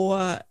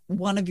for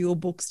one of your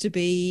books to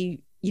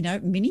be,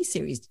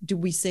 miniseries? Do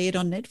we see it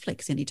on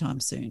Netflix anytime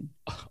soon?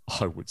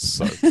 I would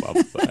so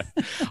love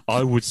that.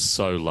 I would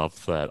so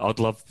love that. I'd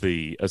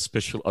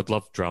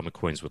love Drama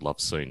Queens with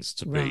Love Scenes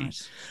to be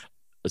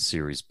a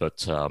series.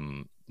 But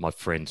my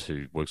friend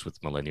who works with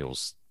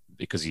millennials,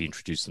 because he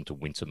introduced them to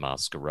Winter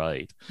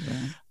Masquerade,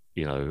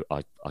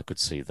 I could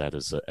see that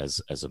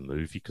as a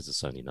movie because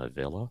it's only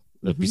novella.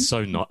 It'd be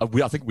so nice.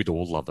 I think we'd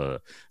all love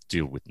a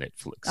deal with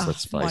Netflix.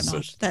 Let's face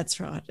it. That's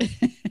right.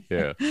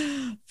 Yeah.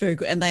 Very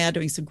good. And they are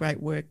doing some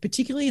great work,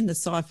 particularly in the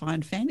sci-fi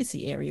and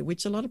fantasy area,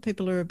 which a lot of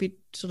people are a bit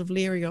sort of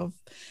leery of,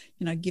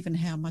 given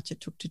how much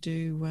it took to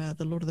do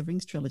the Lord of the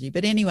Rings trilogy.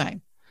 But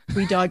anyway,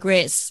 we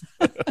digress.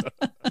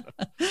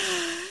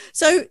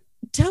 So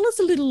tell us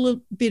a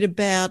little bit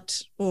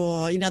about,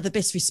 the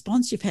best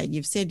response you've had.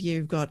 You've said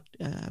you've got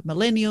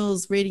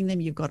millennials reading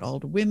them, you've got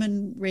older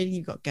women reading,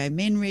 you've got gay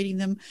men reading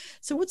them.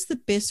 So what's the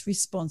best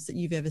response that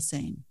you've ever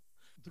seen?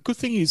 The good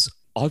thing is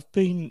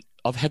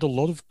I've had a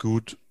lot of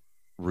good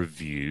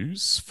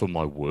reviews for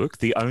my work.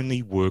 The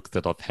only work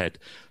that I've had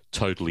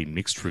totally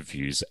mixed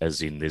reviews,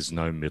 as in there's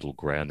no middle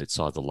ground, it's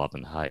either love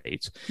and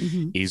hate,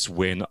 is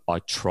when I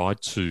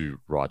tried to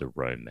write a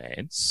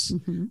romance.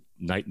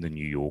 Nate and the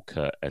New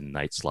Yorker and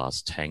Nate's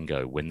Last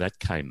Tango, when that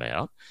came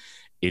out,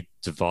 it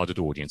divided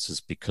audiences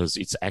because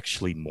it's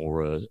actually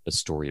more a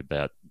story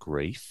about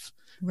grief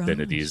than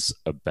it is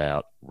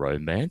about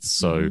romance.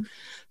 So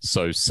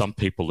some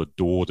people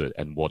adored it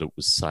and what it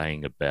was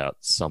saying about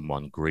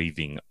someone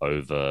grieving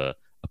over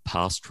a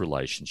past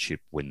relationship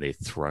when they're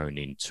thrown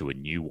into a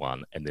new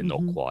one and they're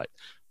not quite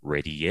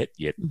ready yet.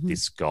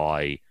 This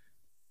guy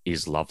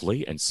is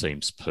lovely and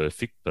seems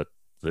perfect, but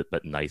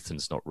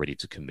Nathan's not ready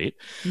to commit.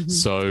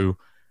 So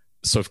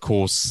of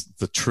course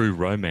the true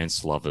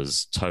romance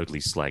lovers totally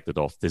slagged it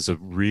off. There's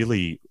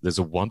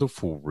a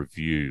wonderful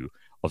review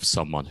of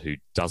someone who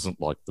doesn't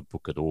like the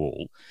book at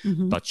all,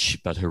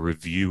 but her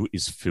review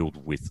is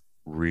filled with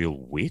real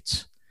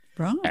wit.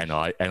 Right. And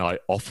I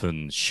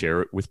often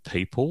share it with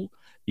people.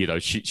 You know,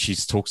 she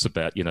talks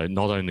about, you know,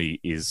 not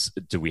only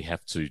do we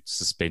have to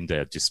suspend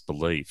our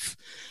disbelief,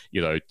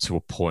 you know, to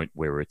a point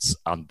where it's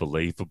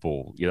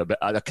unbelievable, you know, but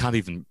I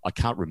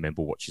can't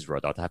remember what she's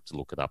wrote. I'd have to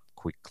look it up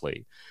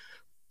quickly,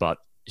 but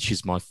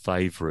she's my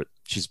favorite.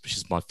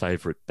 She's my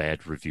favorite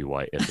bad review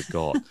I ever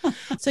got.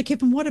 So,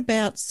 Kevin, what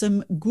about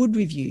some good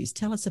reviews?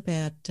 Tell us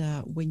about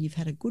when you've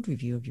had a good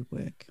review of your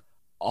work.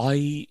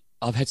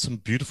 I've had some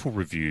beautiful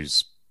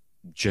reviews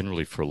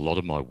generally for a lot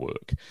of my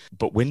work.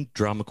 But when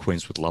Drama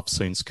Queens with Love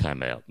Scenes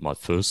came out, my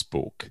first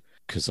book,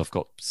 because I've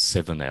got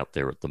 7 out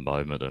there at the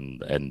moment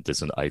and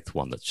there's an 8th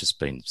one that's just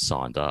been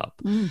signed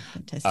up.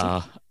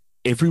 Fantastic.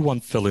 Everyone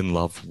fell in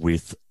love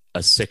with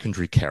a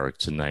secondary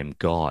character named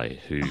Guy,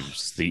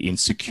 who's the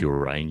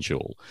insecure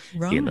angel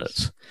in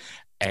it.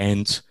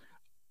 And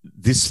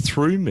this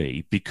threw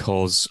me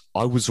because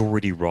I was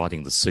already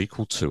writing the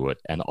sequel to it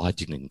and I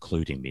didn't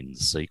include him in the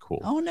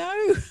sequel. Oh,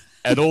 no.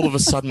 And all of a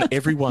sudden,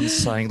 everyone's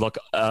saying,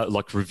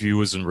 like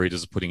reviewers and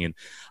readers are putting in,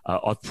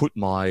 I've put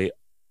my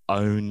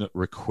own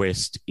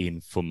request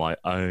in for my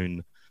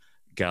own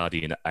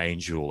guardian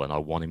angel, and I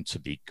want him to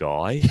be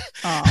Guy.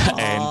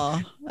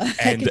 and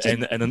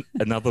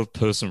another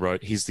person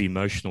wrote, he's the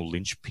emotional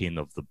linchpin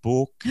of the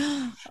book.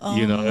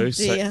 You know, dear.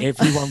 so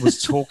everyone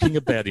was talking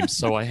about him.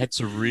 So I had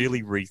to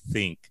really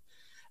rethink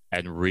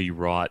and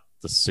rewrite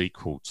the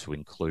sequel to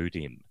include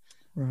him.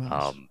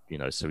 Right. You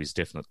know, so he's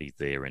definitely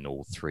there in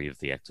all 3 of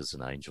the Actors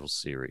and Angels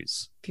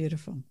series.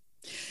 Beautiful.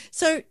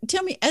 So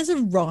tell me, as a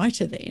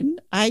writer then,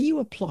 are you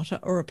a plotter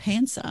or a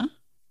pantser?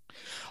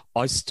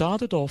 I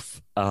started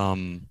off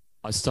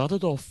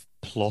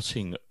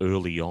plotting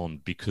early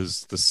on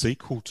because the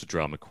sequel to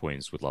Drama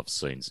Queens with Love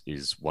Scenes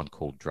is one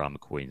called Drama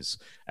Queens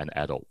and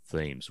Adult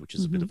Themes, which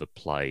is a bit of a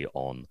play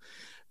on,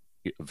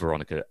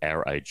 Veronica,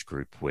 our age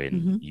group,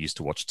 when you used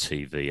to watch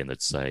TV and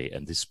they'd say,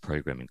 and this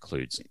program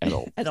includes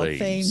adult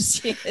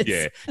themes.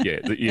 Yes.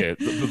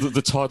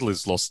 The title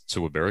is lost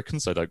to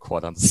Americans. They don't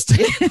quite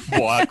understand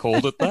why I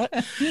called it that,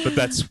 but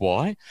that's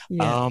why.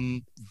 Yeah.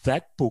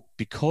 That book,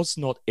 because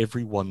not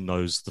everyone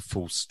knows the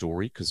full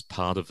story, because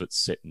part of it's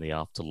set in the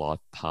afterlife,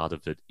 part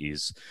of it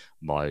is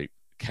my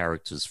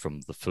characters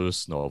from the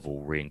first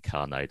novel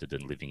reincarnated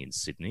and living in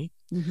Sydney.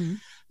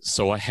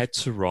 So I had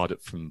to write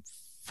it from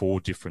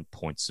 4 different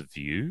points of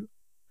view.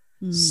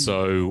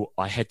 So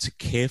I had to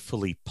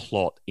carefully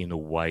plot in a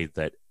way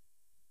that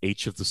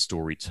each of the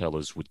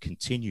storytellers would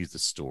continue the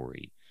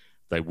story.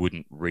 They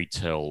wouldn't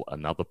retell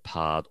another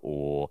part,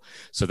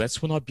 so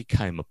that's when I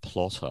became a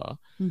plotter.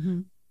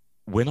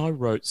 When I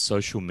wrote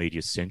Social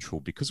Media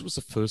Central, because it was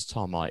the first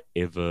time I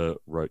ever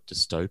wrote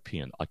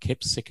dystopian, I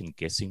kept second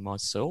guessing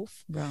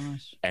myself.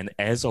 Right. And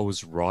as I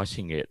was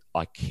writing it,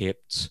 I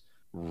kept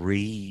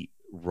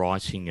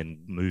rewriting and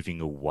moving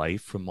away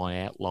from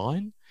my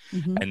outline.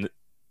 And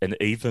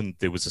even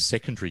there was a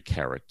secondary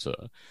character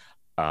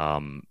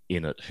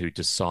in it who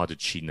decided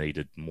she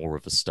needed more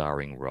of a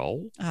starring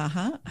role.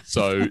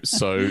 So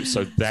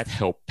that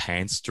helped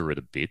panster it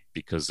a bit,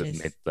 because it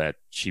meant that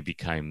she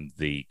became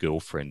the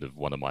girlfriend of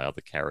one of my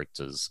other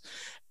characters.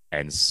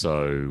 And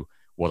so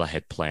what I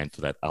had planned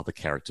for that other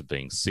character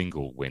being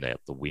single went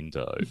out the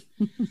window.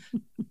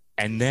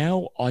 And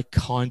now I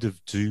kind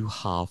of do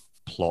half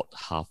plot,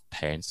 half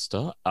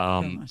panster.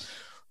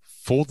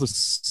 For the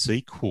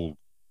sequel,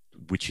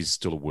 which is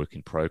still a work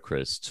in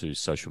progress, to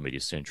Social Media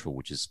Central,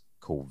 which is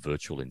called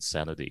Virtual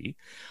Insanity,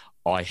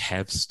 I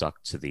have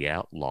stuck to the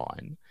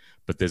outline,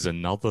 but there's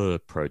another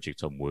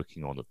project I'm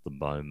working on at the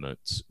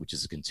moment, which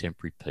is a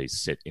contemporary piece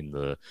set in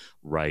the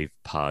rave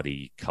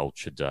party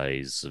culture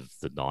days of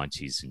the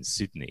 90s in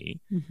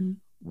Sydney,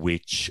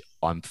 which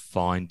I'm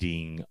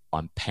finding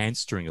I'm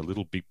panstering a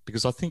little bit,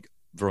 because I think,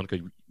 Veronica,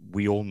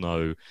 we all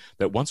know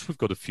that once we've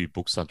got a few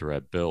books under our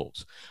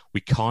belt,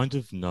 we kind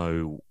of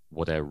know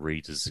what our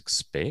readers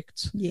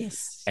expect.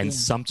 Yes. And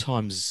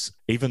sometimes,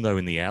 even though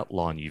in the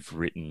outline you've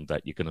written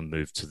that you're going to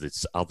move to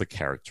this other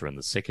character in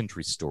the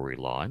secondary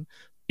storyline,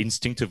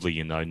 instinctively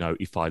you know,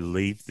 if I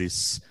leave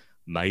this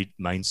main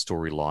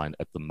storyline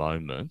at the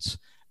moment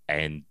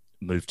and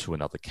move to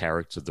another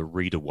character, the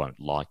reader won't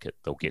like it.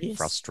 They'll get Yes.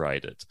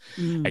 frustrated.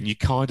 And you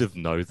kind of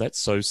know that.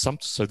 So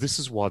this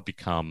is why I've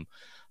become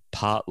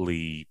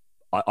partly,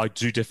 I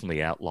do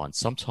definitely outline.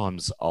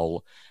 Sometimes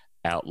I'll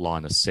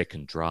outline a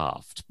second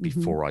draft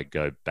before I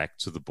go back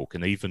to the book.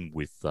 And even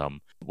with one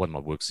of my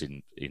works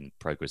in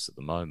progress at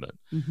the moment,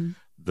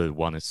 the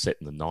one is set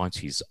in the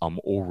 90s, I'm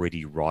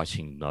already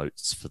writing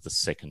notes for the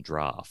second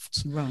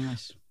draft.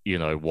 Right. You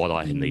know, what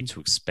I need to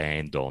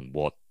expand on,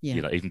 what, Yeah.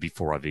 you know, even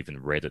before I've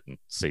even read it and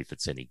see if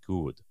it's any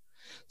good.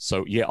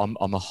 So, yeah,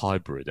 I'm a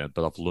hybrid,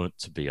 but I've learnt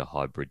to be a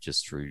hybrid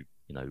just through,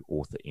 you know,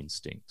 author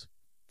instinct.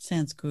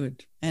 Sounds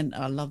good. And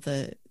I love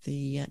the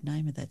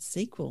name of that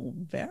sequel.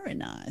 Very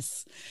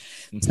nice.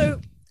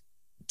 So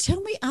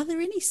tell me, are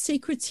there any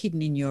secrets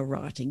hidden in your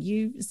writing?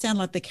 You sound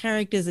like the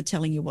characters are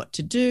telling you what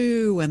to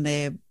do and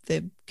they're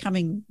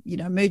coming, you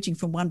know, merging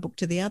from one book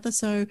to the other.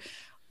 So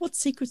what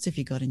secrets have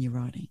you got in your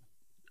writing?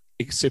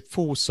 Except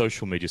for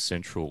Social Media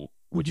Central,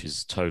 which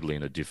is totally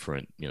in a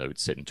different, you know,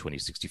 it's set in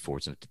 2064,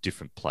 it's in a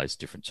different place,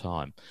 different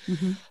time.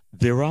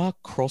 There are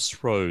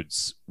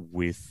crossroads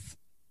with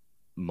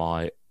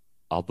my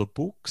other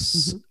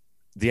books.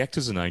 The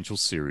Actors and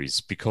Angels series,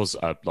 because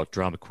like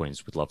Drama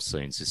Queens with Love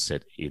Scenes is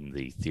set in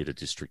the theatre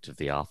district of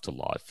the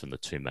afterlife, and the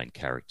two main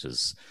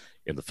characters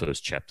in the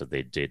first chapter,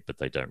 they're dead, but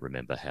they don't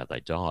remember how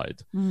they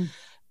died.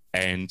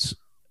 And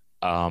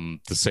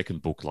the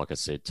second book, like I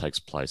said, takes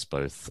place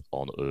both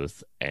on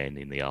Earth and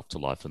in the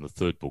afterlife. And the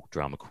third book,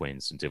 Drama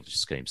Queens and Devilish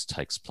Schemes,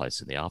 takes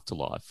place in the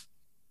afterlife.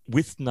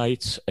 With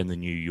Nate and the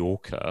New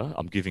Yorker,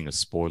 I'm giving a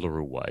spoiler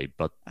away,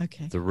 but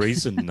Okay. the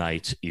reason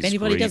Nate is If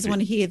anybody doesn't grieving-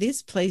 want to hear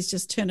this, please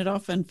just turn it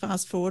off and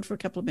fast forward for a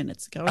couple of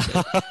minutes. Go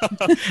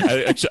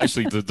ahead.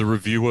 Actually, the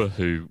reviewer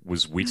who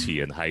was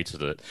witty and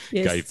hated it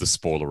Yes. gave the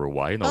spoiler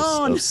away, and I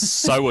Oh, was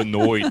so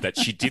annoyed that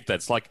she did that.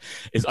 It's like,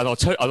 and I'll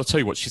tell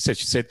you what she said.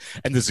 She said,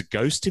 "And there's a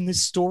ghost in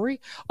this story.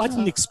 I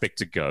didn't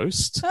expect a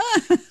ghost."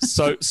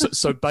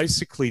 So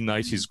basically,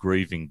 Nate is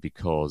grieving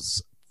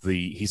because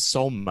his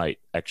soulmate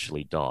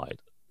actually died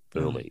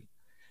early.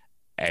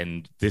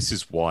 And this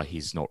is why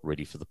he's not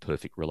ready for the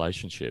perfect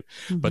relationship.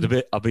 But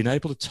I've been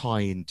able to tie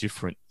in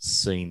different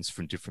scenes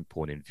from different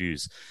point of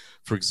views.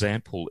 For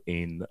example,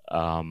 in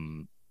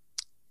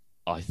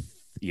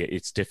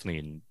it's definitely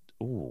in.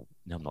 Oh,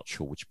 now I'm not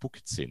sure which book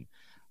it's in.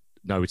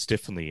 No, it's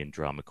definitely in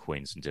Drama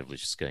Queens and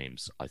Devilish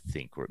Schemes, I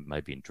think, or it may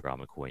be in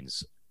Drama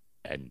Queens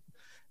and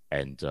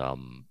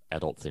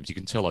adult themes. You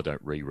can tell I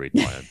don't reread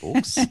my own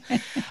books.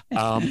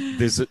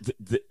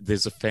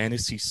 There's a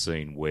fantasy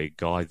scene where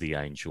Guy the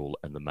Angel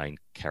and the main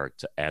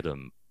character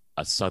Adam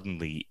are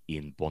suddenly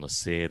in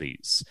Buenos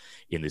Aires,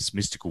 in this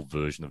mystical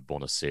version of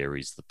Buenos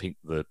Aires.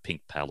 The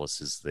Pink Palace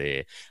is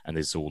there, and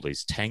there's all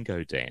these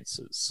tango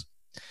dancers.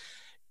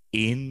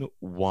 In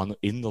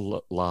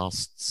the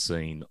last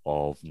scene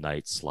of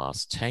Nate's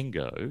last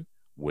tango,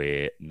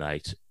 where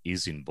Nate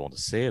is in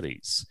Buenos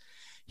Aires,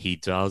 he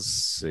does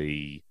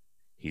see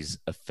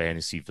a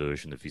fantasy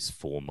version of his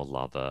former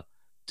lover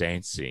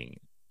dancing,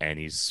 and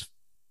his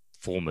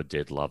former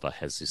dead lover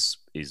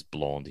is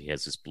blonde. He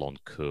has this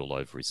blonde curl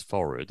over his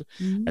forehead,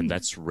 and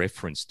that's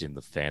referenced in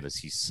the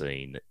fantasy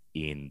scene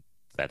in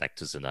that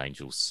Actors and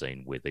Angels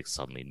scene where they're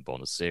suddenly in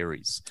Buenos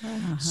Aires.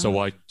 So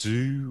I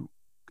do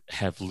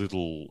have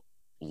little,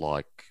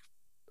 like,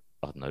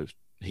 I don't know,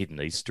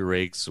 hidden Easter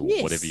eggs or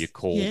whatever you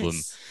call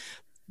them,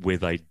 where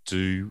they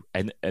do,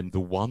 and the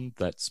one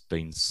that's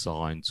been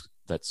signed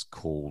that's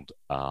called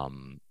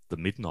The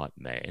Midnight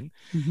Man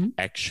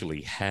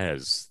actually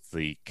has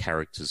the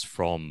characters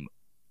from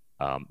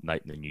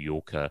Nate and the New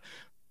Yorker,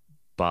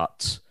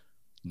 but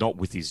not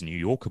with his New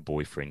Yorker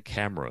boyfriend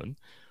Cameron,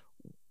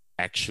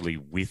 actually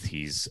with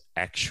his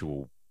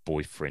actual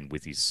boyfriend,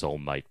 with his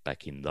soulmate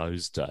back in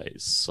those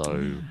days.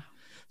 So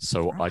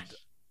Right.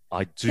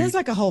 I do. Sounds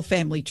like a whole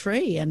family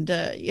tree. And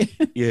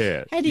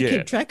Yeah. how do you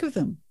keep track of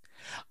them?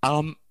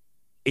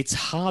 It's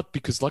hard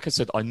because, like I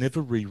said, I never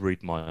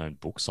reread my own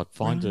books. I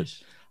find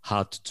it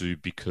hard to do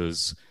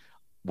because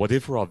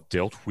whatever I've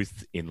dealt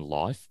with in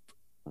life,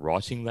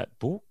 writing that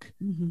book,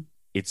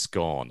 it's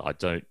gone. I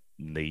don't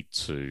need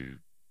to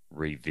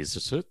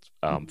revisit it.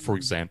 For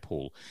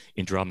example,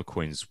 in Drama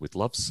Queens with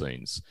Love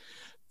Scenes,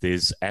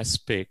 there's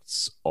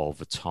aspects of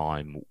a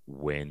time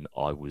when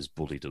I was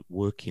bullied at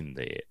work in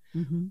there,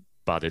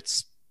 but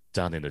it's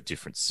done in a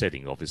different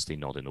setting, obviously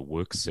not in a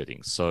work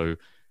setting. So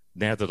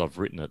now that I've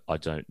written it, I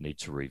don't need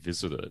to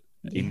revisit it.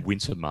 In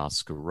Winter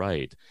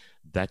Masquerade,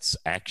 that's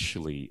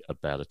actually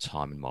about a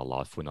time in my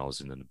life when I was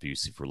in an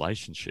abusive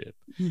relationship.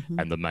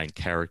 And the main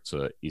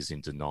character is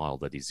in denial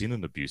that he's in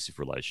an abusive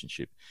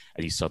relationship,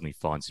 and he suddenly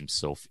finds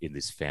himself in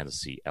this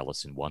fantasy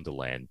Alice in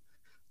Wonderland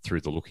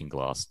through the looking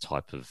glass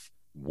type of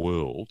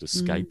world,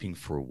 escaping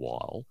for a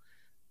while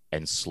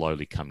and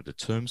slowly coming to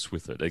terms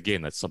with it.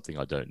 Again, that's something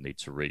I don't need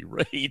to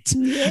reread.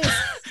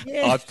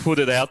 I've put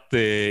it out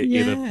there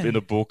in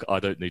a book. I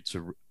don't need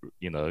to,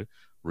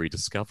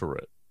 rediscover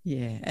it.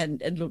 Yeah,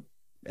 and look,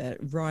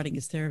 writing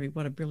is therapy.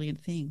 What a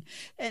brilliant thing.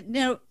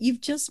 Now,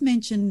 you've just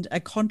mentioned a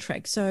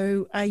contract.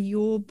 So are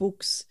your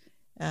books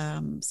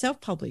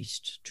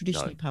self-published,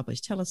 traditionally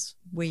published. Tell us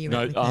where you're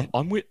No, at with that.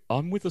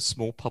 I'm with a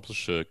small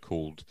publisher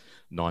called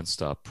Nine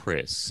Star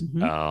Press.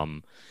 Mm-hmm.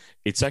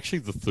 It's actually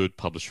the third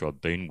publisher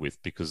I've been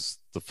with because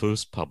the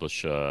first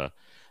publisher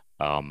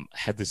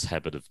had this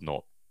habit of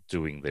not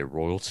doing their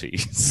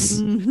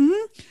royalties, Mm-hmm.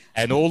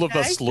 and all of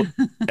us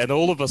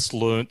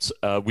learnt.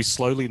 We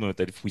slowly learnt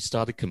that if we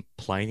started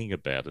complaining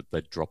about it,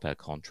 they'd drop our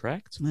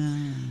contract.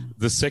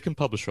 The second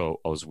publisher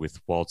I was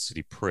with, Wild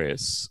City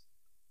Press,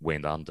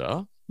 went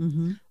under.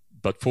 Mm-hmm.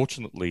 But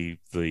fortunately,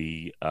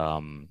 the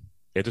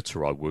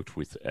editor I worked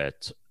with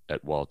at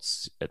Wild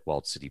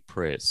City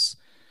Press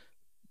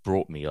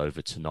brought me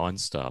over to Nine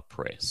Star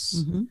Press.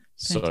 Mm-hmm.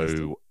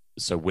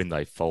 So when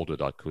they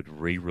folded, I could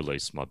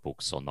re-release my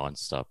books on Nine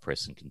Star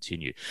Press and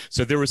continue.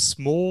 So they're a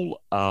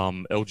small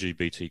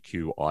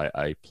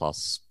LGBTQIA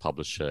plus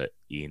publisher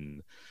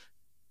in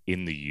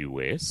the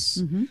US.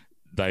 Mm-hmm.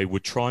 They were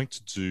trying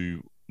to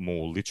do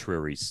more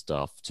literary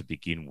stuff to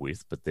begin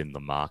with, but then the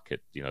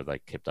market, they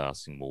kept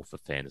asking more for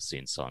fantasy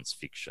and science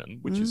fiction,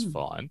 which is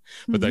fine.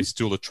 But they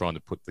still are trying to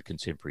put the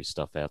contemporary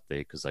stuff out there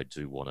because they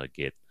do want to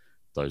get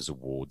those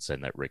awards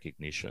and that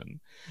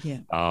recognition. Yeah.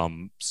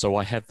 So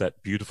I have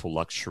that beautiful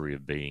luxury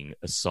of being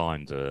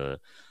assigned a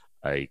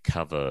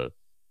cover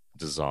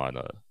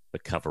designer, a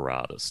cover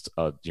artist,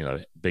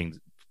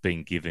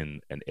 being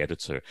given an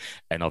editor,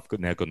 and I've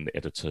now got an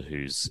editor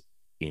who's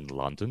in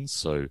London,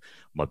 so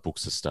my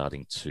books are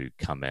starting to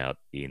come out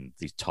in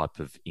the type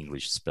of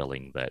English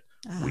spelling that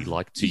we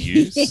like to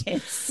use.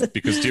 Yes.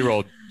 Because dear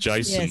old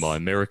Jason, Yes. my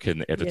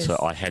American editor,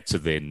 Yes. I had to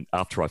then,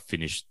 after I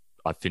finished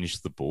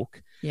the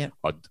book, Yeah.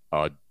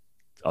 I'd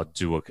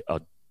do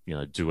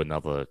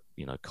another,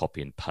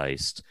 copy and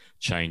paste,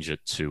 change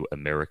it to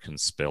American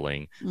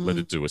spelling, let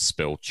it do a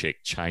spell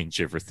check,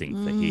 change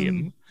everything for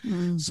him.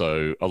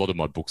 So a lot of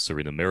my books are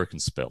in American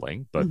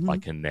spelling, but I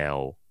can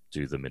now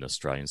do them in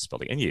Australian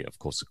spelling. And yeah, of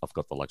course, I've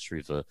got the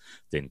luxury of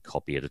then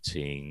copy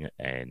editing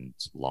and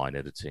line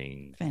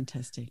editing.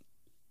 Fantastic.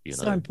 You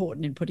So know.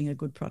 important in putting a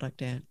good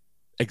product out.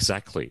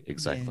 Exactly.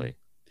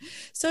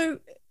 So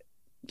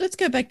let's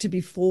go back to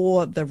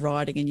before the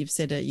writing, and you've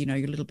said, you're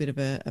a little bit of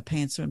a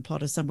pantser and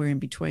plotter somewhere in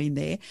between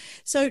there.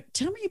 So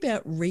tell me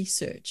about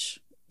research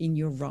in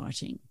your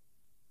writing.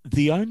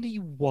 The only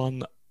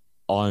one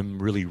I'm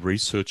really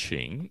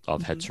researching,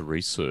 I've had to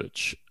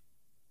research,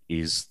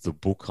 is the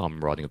book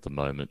I'm writing at the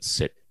moment,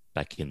 set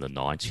back in the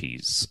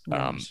 90s.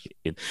 Right.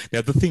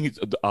 Now the thing is,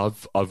 I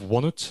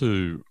wanted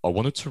to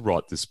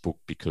write this book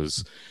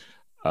because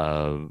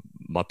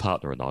my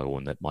partner and I,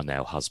 or my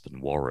now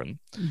husband Warren,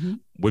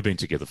 we've been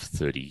together for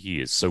 30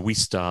 years. So we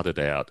started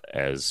out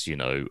as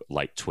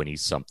late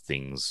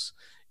 20-somethings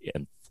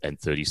and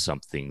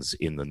 30-somethings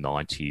in the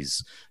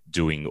 90s,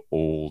 doing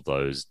all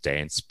those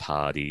dance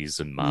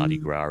parties and Mardi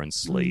Gras and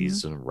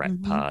sleaze and rap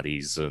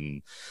parties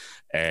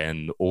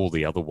and all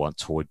the other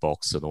Toy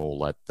Box and all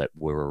that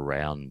were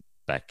around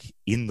back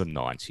in the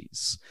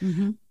 90s.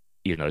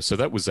 So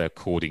that was our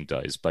courting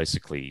days,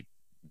 basically,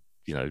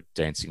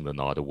 dancing the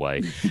night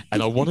away.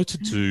 And I wanted to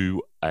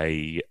do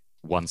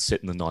one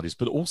set in the 90s,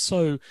 but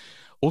also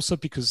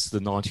because the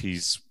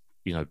 90s,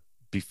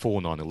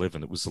 before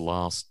 9/11, it was the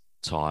last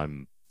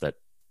time that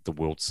the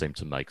world seemed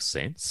to make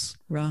sense.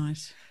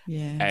 Right.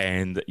 Yeah.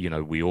 And,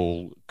 we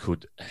all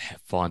could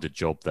find a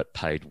job that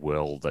paid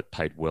well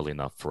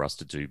enough for us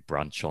to do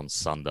brunch on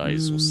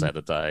Sundays or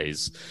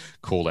Saturdays,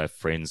 call our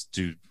friends,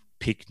 do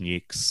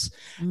picnics,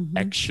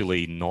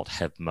 actually not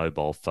have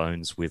mobile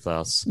phones with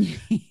us,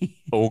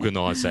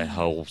 organise our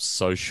whole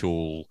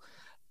social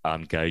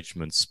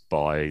engagements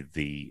by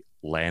the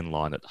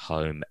landline at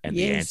home and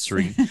the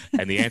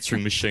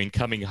answering machine,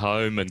 coming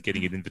home and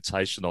getting an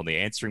invitation on the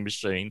answering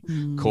machine,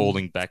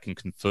 calling back and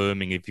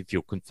confirming if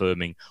you're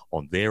confirming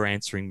on their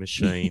answering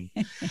machine,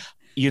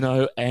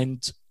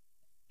 and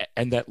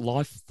that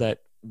life that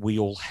we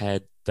all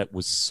had that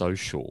was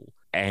social,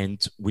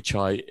 and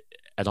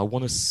I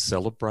want to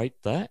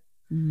celebrate that,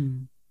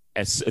 and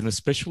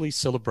especially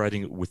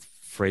celebrating it with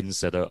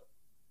friends that are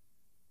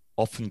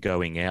often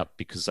going out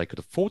because they could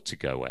afford to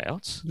go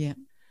out. Yeah.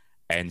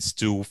 And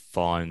still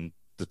find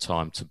the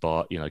time to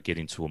buy, get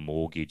into a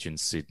mortgage in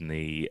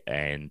Sydney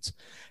and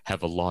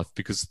have a life.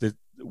 Because the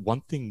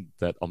one thing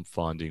that I'm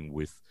finding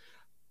with,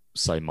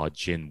 say, my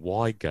Gen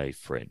Y gay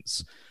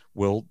friends,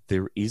 well,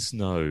 there is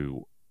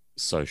no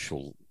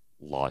social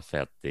life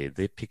out there.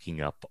 They're picking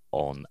up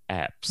on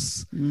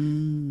apps.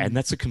 And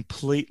that's a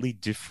completely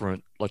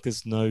different,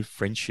 there's no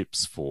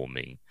friendships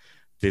forming.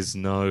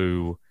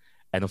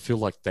 And I feel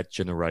like that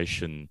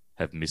generation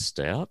have missed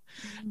out.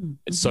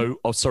 So,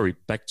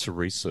 back to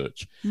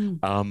research.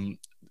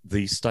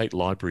 The State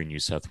Library in New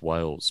South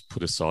Wales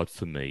put aside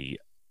for me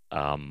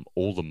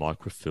all the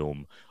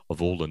microfilm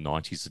of all the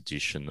 90s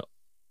edition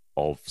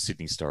of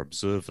Sydney Star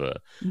Observer,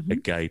 a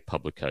gay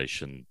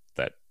publication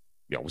that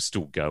was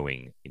still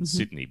going in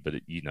Sydney, but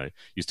it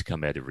used to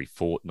come out every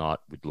fortnight.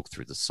 We'd look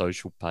through the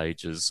social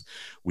pages.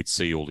 We'd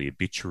see all the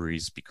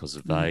obituaries because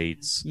of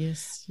AIDS.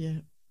 Yes, yeah.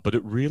 But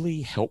it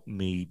really helped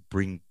me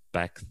bring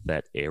back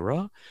that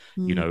era.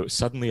 You know,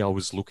 suddenly I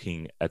was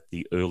looking at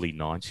the early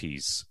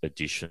 90s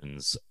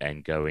editions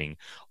and going,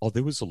 oh,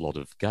 there was a lot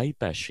of gay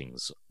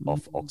bashings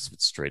off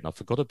Oxford Street. And I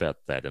forgot about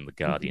that, and the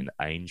Guardian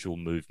Angel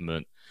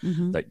movement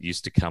that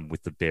used to come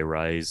with the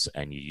berets,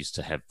 and you used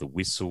to have the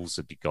whistles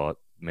that you got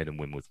men and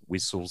women with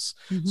whistles.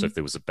 So if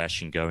there was a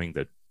bashing going,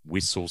 that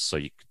whistles, so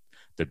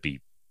there'd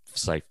be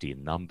safety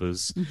in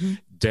numbers,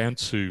 down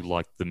to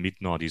like the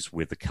mid-90s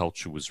where the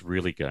culture was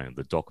really going,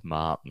 the Doc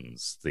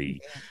Martens, the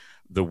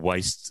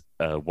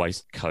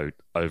waistcoat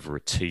over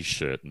a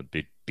t-shirt and the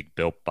big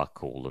belt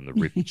buckle and the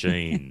ripped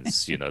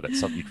jeans, you know, that's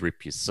something you'd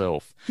rip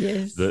yourself.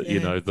 You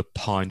know, the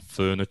pine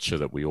furniture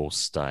that we all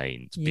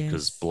stained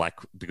because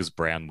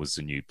brown was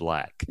the new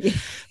black.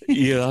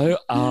 You know,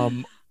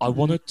 I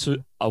want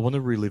to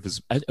relive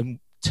and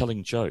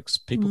telling jokes.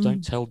 People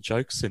don't tell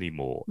jokes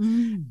anymore.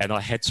 And I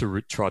had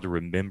to try to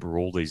remember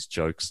all these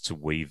jokes to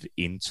weave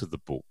into the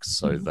book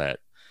so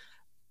that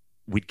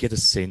we'd get a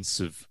sense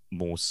of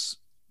more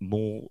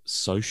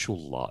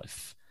social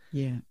life.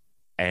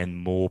 And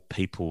more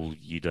people,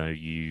 you know,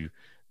 you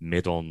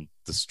met on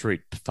the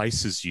street,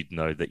 faces you'd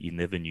know that you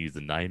never knew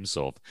the names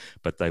of,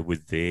 but they were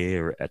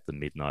there at the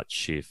midnight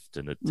shift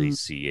and at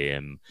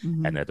DCM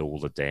and at all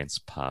the dance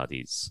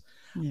parties.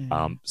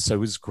 So it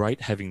was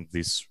great having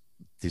this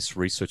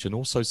research, and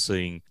also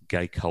seeing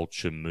gay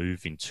culture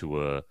move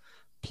into a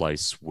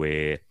place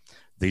where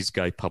these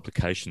gay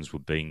publications were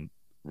being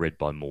read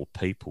by more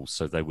people.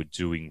 So they were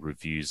doing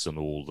reviews on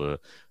all the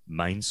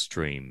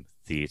mainstream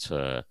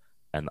theatre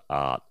and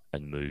art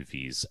and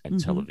movies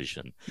and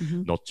television,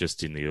 not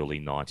just in the early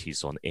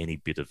 90s on any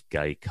bit of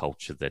gay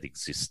culture that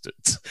existed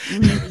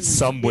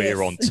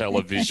somewhere on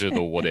television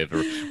or whatever,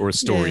 or a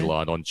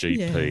storyline on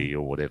GP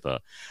or whatever.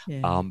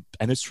 And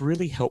it's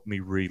really helped me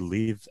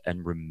relive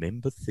and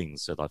remember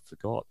things that I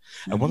forgot.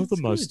 And one of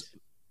the most,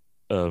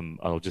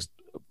 I'll just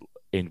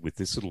end with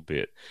this little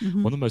bit.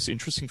 One of the most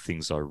interesting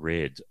things I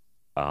read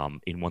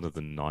in one of the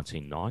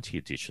 1990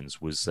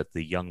 editions was that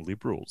the Young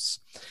Liberals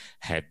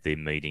had their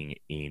meeting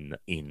in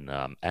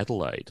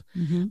Adelaide,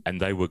 and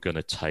they were going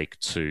to take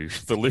to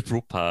the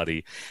Liberal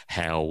Party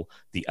how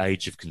the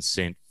age of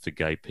consent for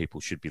gay people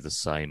should be the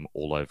same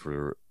all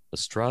over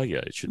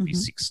Australia. It should be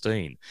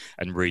 16,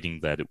 and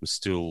reading that it was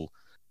still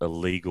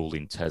illegal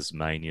in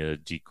Tasmania,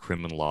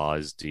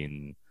 decriminalised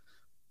in,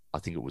 I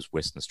think it was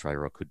Western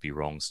Australia, I could be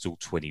wrong, still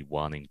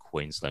 21 in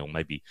Queensland, or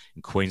maybe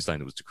in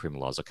Queensland it was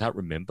decriminalised. I can't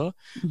remember,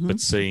 but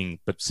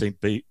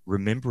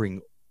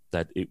remembering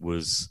that it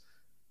was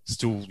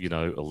still, you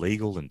know,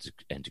 illegal and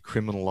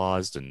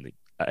decriminalised, and the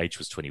age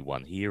was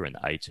 21 here and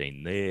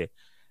 18 there,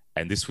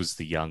 and this was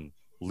the Young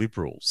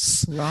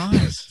Liberals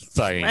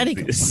saying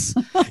radical. This.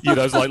 You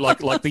know, it's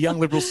like the Young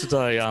Liberals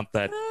today aren't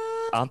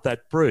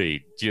that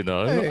breed, you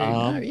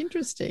know.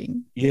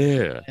 Interesting.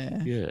 Yeah.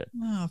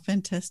 Oh,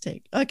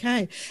 fantastic.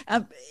 Okay.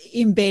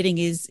 Embedding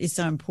is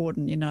so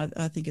important. You know,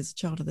 I think as a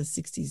child of the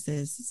 60s,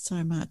 there's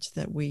so much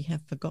that we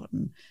have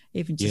forgotten.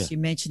 Even just you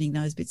mentioning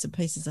those bits and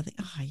pieces, I think,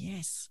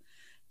 yes.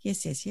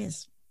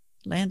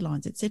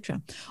 Landlines, etc.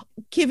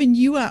 Kevin,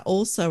 you are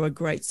also a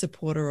great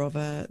supporter of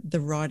the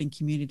writing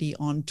community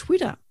on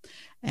Twitter,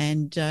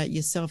 and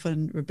yourself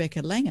and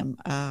Rebecca Langham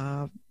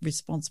are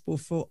responsible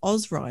for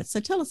AusRights.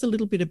 So tell us a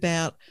little bit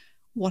about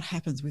what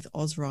happens with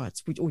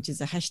AusRights, which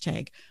is a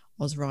hashtag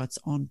AusRights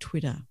on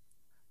Twitter.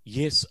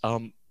 Yes,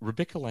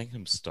 Rebecca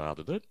Langham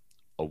started it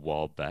a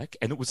while back,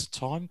 and it was a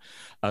time,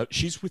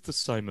 she's with the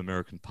same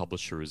American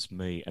publisher as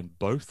me, and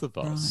both of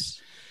us,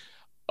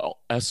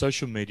 our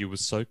social media was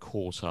so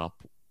caught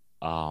up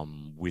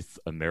with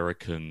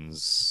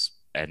Americans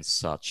and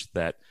such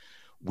that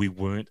we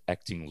weren't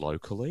acting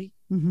locally.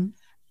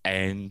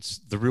 And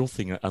the real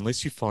thing,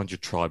 unless you find your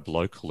tribe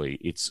locally,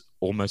 it's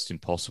almost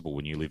impossible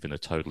when you live in a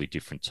totally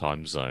different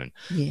time zone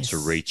to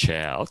reach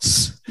out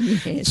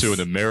to an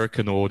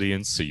American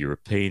audience, a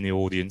European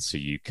audience,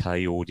 a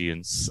UK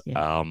audience.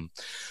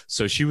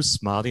 So she was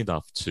smart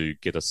enough to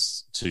get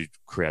us to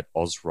create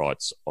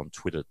AusRights on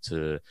Twitter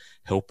to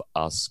help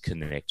us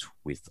connect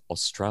with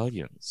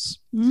Australians.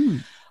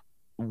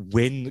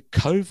 When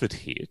COVID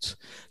hit,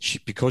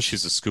 because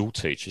she's a school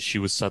teacher, she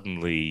was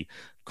suddenly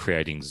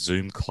creating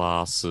Zoom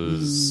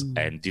classes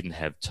and didn't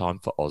have time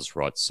for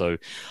AusRights. So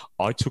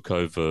I took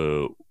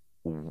over.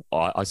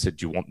 I said,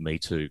 do you want me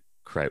to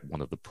create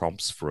one of the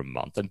prompts for a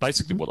month? And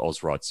basically what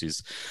AusRights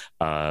is,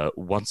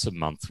 once a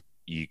month,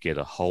 you get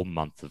a whole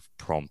month of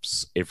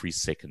prompts every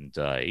second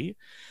day,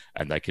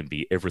 and they can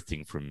be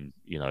everything from,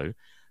 you know,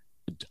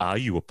 are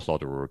you a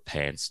plotter or a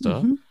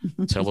pantster?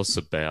 Tell us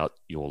about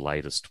your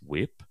latest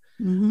whip.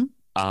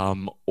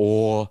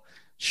 Or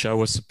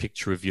show us a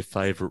picture of your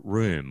favourite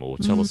room, or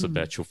tell us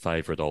about your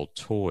favourite old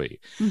toy.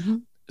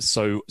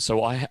 So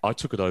I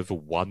took it over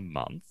 1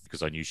 month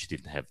because I knew she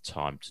didn't have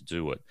time to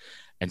do it.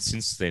 And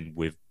since then,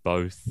 we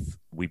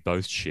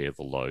both share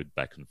the load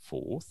back and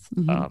forth,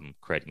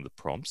 creating the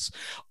prompts.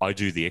 I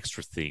do the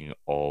extra thing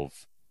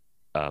of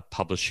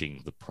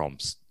publishing the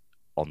prompts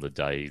on the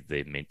day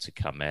they're meant to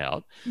come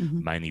out,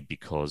 mainly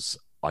because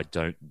I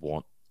don't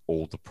want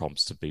all the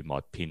prompts to be my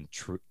pinned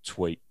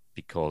tweet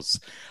because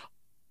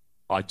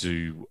I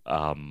do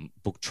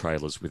book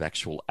trailers with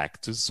actual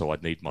actors, so I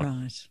need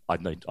my I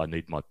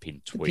need my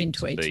pin tweet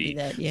to be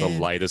the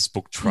latest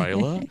book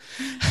trailer,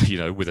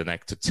 with an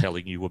actor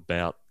telling you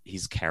about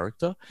his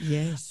character.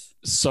 Yes.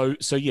 So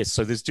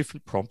there's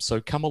different prompts.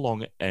 So come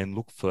along and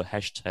look for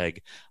hashtag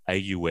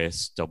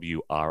AUSWRITES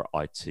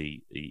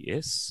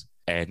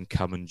and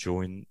come and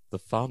join the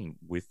fun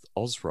with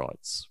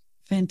Ozwrites.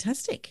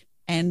 Fantastic.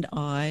 And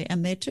I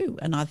am there too.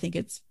 And I think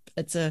it's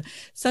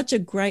such a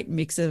great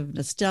mix of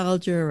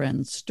nostalgia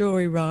and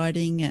story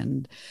writing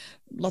and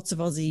lots of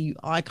Aussie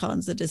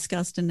icons are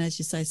discussed. And as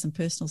you say, some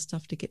personal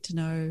stuff to get to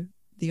know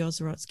the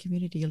Ozwrites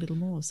community a little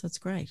more. So it's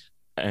great.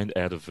 And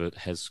out of it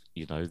has,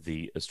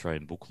 the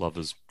Australian Book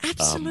Lovers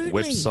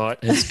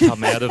website has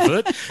come out of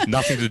it.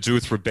 Nothing to do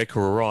with Rebecca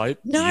Wright.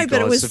 No,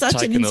 but it was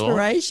such an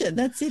inspiration.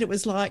 That's it. It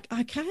was like,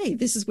 okay,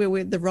 this is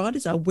where the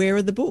writers are. Where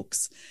are the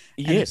books?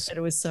 Yes. And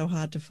it was so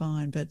hard to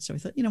find. But so we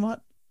thought, you know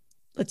what?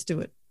 Let's do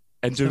it.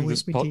 And doing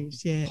this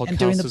podcast and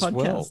doing the podcast as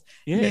well.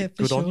 Yeah,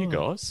 good on you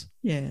guys.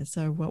 Yeah,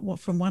 so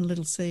from one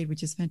little seed,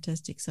 which is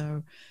fantastic.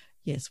 So,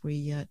 yes,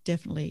 we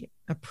definitely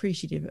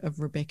appreciative of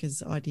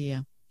Rebecca's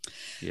idea.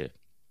 Yeah.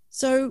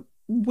 So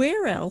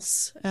where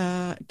else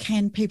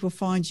can people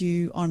find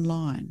you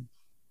online?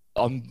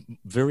 I'm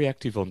very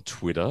active on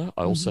Twitter.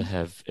 I also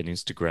have an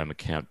Instagram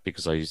account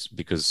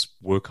because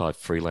work I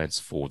freelance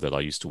for that I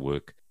used to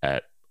work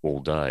at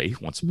all day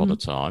once upon a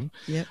time.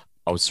 Yep.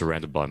 I was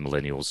surrounded by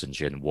millennials and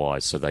Gen Y,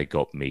 so they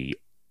got me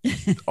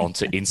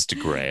onto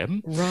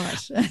Instagram.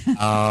 Right.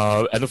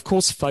 And of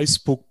course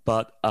Facebook,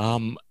 but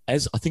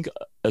as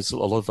a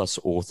lot of us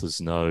authors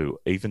know,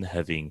 even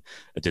having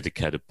a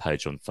dedicated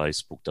page on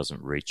Facebook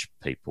doesn't reach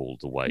people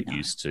the way it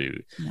used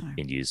to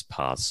in years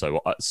past.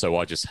 So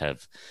I just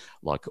have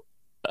I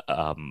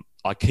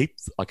keep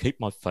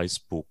my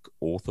Facebook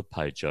author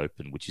page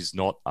open, which is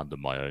not under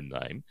my own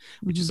name,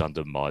 which is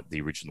under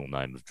the original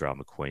name of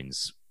Drama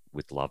Queens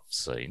with Love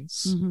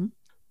Scenes.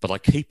 But I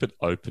keep it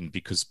open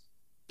because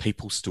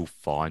people still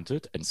find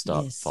it and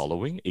start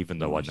following, even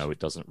though I know it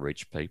doesn't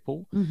reach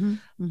people.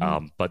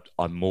 But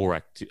I'm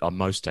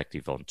most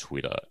active on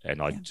Twitter,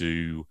 and I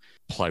do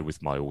play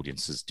with my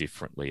audiences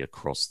differently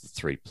across the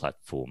three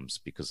platforms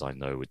because I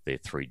know they're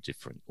three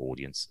different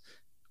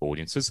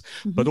audiences.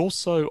 But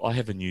also I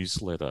have a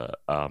newsletter.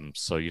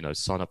 So,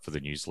 sign up for the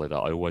newsletter.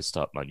 I always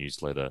start my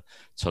newsletter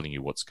telling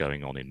you what's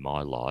going on in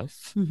my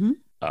life.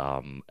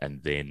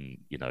 And then,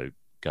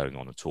 going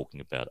on and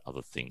talking about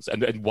other things.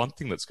 And one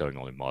thing that's going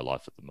on in my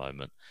life at the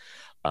moment,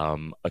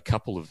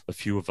 a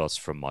few of us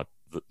from my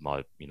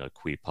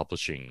queer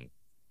publishing,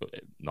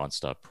 Nine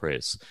Star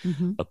Press,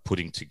 are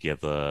putting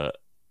together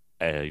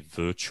a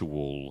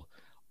virtual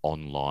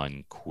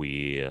online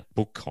queer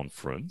book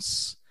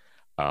conference.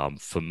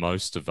 For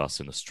most of us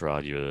in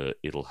Australia,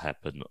 it'll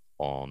happen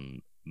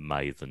on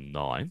May the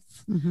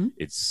 9th.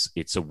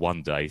 It's a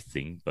one-day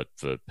thing, but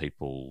for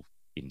people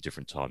in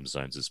different time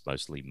zones, it's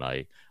mostly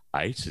May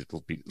 8.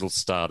 It'll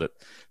start at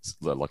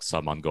like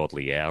some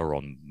ungodly hour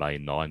on May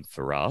 9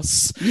 for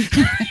us.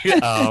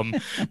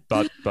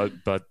 But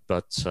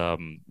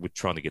we're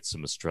trying to get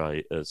some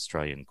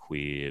Australian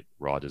queer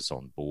writers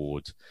on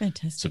board.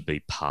 Fantastic. To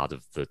be part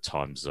of the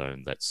time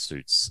zone that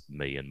suits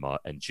me and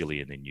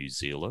Gillian in New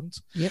Zealand,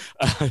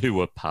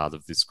 who are part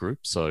of this group.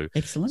 So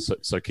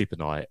excellent. So keep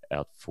an eye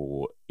out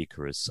for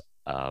Icarus,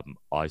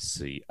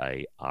 ICARUS.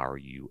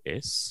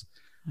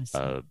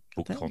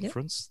 Book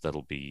conference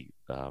that'll be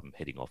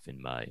heading off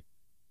in May.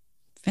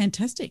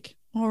 Fantastic.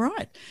 All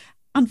right.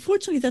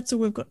 Unfortunately, that's all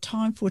we've got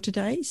time for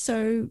today.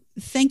 So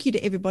thank you to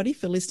everybody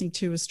for listening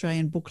to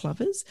Australian Book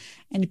Lovers.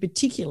 And in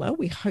particular,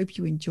 we hope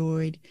you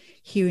enjoyed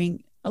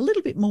hearing a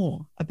little bit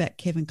more about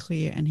Kevin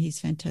Clear and his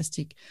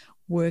fantastic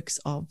works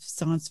of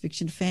science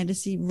fiction,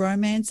 fantasy,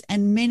 romance,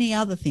 and many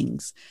other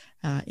things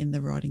in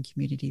the writing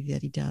community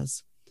that he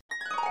does.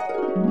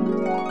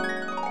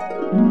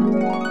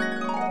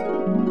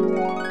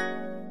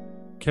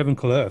 Kevin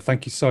Clear,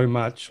 thank you so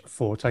much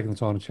for taking the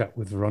time to chat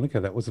with Veronica.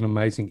 That was an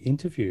amazing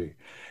interview.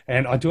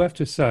 And I do have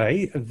to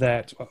say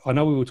that I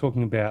know we were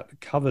talking about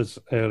covers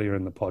earlier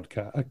in the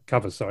podcast.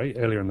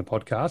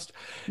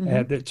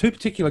 The two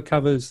particular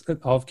covers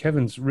of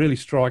Kevin's really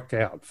strike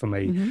out for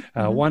me.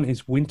 One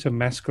is Winter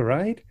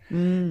Masquerade,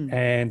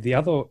 and the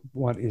other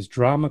one is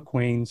Drama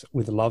Queens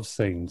with Love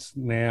Scenes.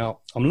 Now,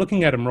 I'm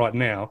looking at them right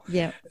now.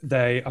 Yeah.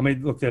 They're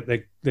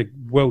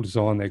well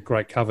designed, they're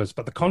great covers,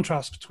 but the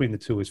contrast between the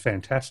two is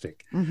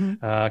fantastic.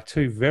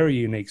 Two very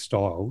unique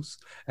styles,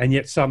 and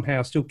yet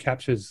somehow still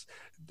captures,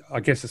 I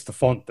guess it's the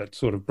font that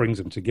sort of brings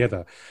them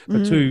together,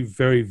 but two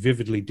very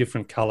vividly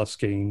different colour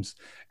schemes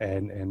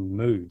and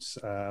moods.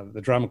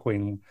 The Drama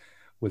Queen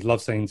with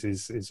Love Scenes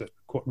is a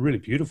really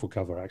beautiful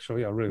cover,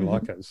 actually. I really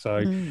like it. So,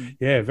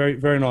 yeah, very,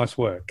 very nice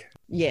work.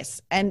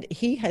 Yes, and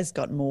he has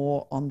got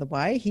more on the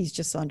way. He's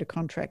just signed a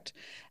contract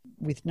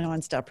with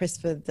Nine Star Press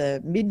for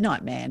The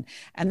Midnight Man,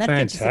 and that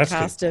features a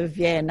cast of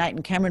Nate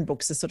and Cameron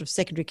books as sort of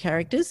secondary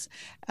characters.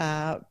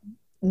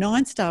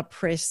 Nine Star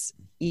Press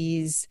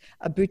is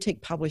a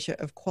boutique publisher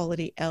of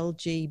quality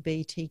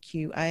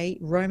LGBTQA,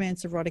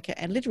 romance, erotica,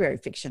 and literary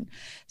fiction.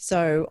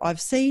 So I've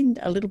seen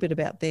a little bit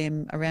about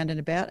them around and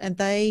about, and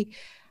they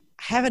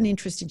have an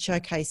interest in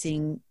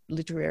showcasing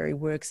literary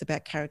works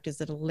about characters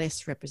that are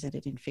less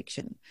represented in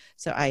fiction.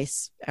 So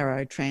ace,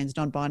 aro, trans,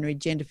 non-binary,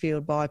 gender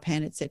field, bi,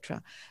 pan,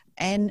 etc.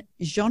 And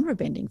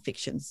genre-bending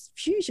fictions,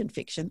 fusion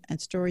fiction, and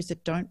stories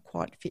that don't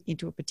quite fit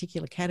into a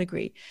particular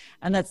category.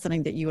 And that's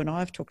something that you and I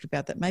have talked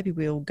about that maybe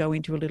we'll go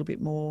into a little bit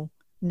more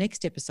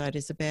next episode,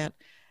 is about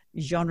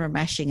genre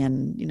mashing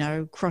and, you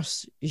know,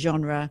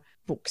 cross-genre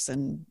books.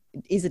 And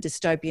is a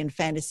dystopian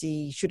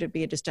fantasy? Should it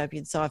be a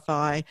dystopian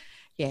sci-fi?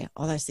 Yeah,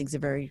 all those things are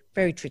very,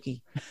 very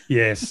tricky.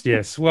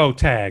 Yes. Well,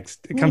 tags.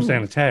 It comes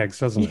down to tags,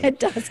 doesn't it? Yeah, it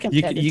does come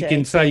down to you tags.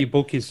 can say your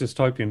book is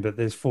dystopian, but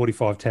there's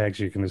 45 tags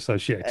you can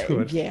associate to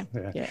it. Yeah,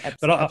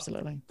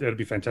 absolutely. That'd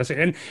be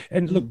fantastic.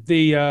 And look,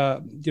 the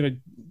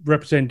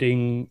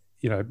representing,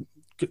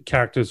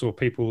 characters or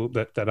people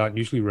that aren't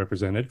usually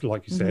represented,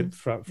 like you said,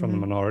 from the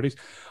minorities,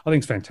 I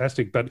think it's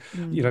fantastic. But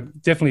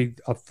definitely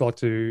I'd like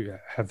to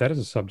have that as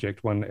a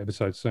subject one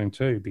episode soon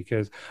too,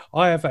 because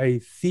I have a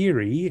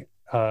theory,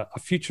 a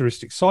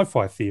futuristic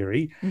sci-fi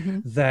theory,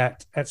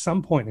 that at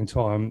some point in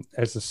time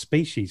as a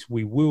species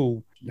we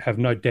will have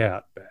no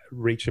doubt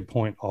reach a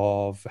point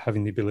of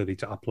having the ability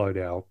to upload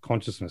our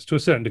consciousness to a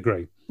certain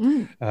degree.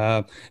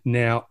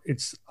 Now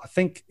I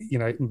think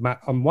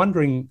I'm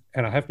wondering,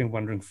 and I have been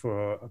wondering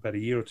for about a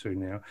year or two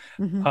now,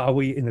 are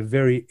we in the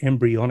very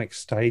embryonic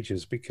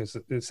stages? Because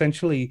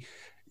essentially,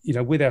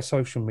 with our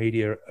social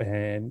media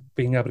and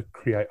being able to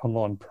create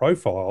online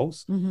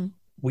profiles,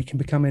 we can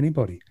become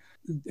anybody.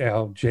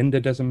 Our gender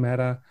doesn't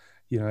matter.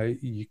 I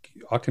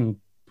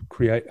can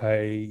create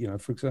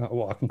for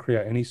example, I can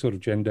create any sort of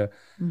gender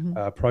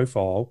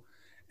profile.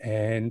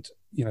 And,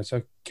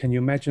 so can you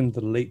imagine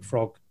the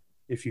leapfrog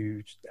if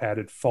you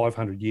added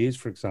 500 years,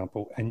 for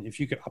example, and if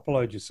you could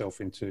upload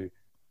yourself into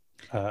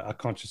a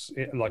conscious,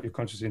 like your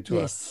conscious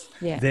into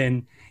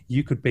then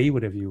you could be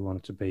whatever you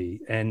wanted to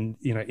be. And,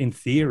 in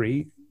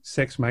theory,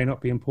 sex may not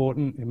be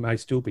important. It may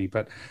still be,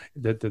 but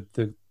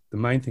the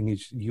main thing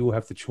is you'll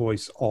have the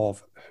choice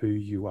of who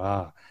you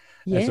are,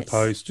 as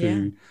opposed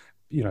to,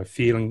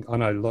 feeling. I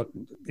know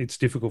it's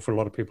difficult for a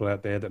lot of people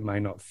out there that may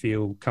not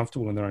feel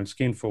comfortable in their own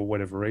skin for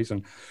whatever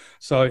reason.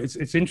 So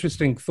it's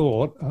interesting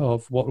thought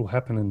of what will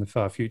happen in the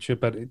far future,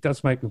 but it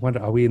does make me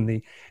wonder, are we in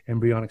the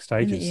embryonic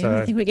stages?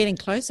 I think we're getting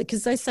closer,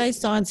 because they say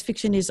science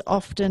fiction is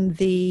often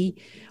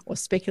or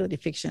speculative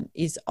fiction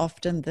is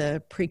often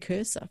the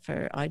precursor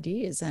for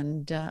ideas.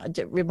 And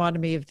it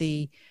reminded me of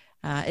the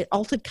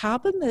Altered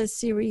Carbon, the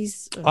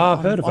series. I've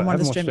heard of it. One of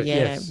the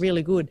streaming,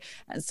 really good.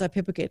 And so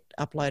people get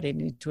uploaded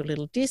into a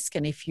little disc,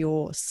 and if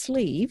your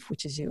sleeve,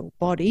 which is your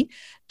body,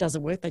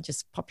 doesn't work, they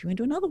just pop you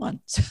into another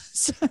one.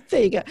 So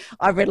there you go.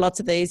 I've read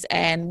lots of these,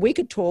 and we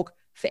could talk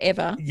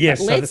forever. Yes,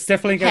 so that's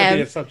definitely going to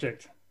be a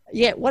subject.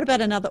 Yeah. What about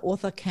another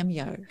author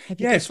cameo?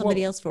 Have you got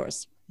somebody else for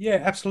us?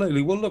 Yeah,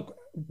 absolutely. Well, look,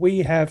 we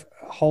have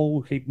a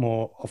whole heap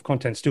more of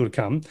content still to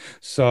come.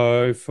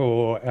 So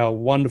for our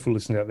wonderful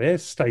listeners out there,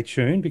 stay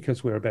tuned,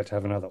 because we're about to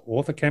have another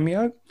author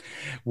cameo.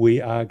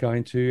 We are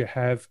going to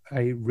have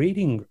a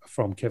reading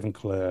from Kevin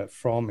Clare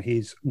from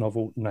his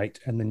novel Nate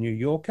and the New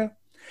Yorker.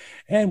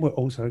 And we're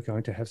also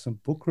going to have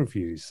some book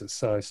reviews.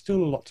 So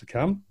still a lot to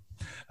come.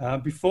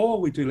 Before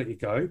we do let you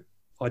go,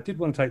 I did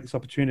want to take this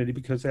opportunity,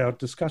 because our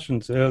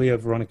discussions earlier,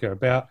 Veronica,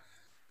 about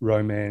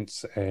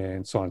romance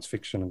and science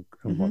fiction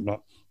and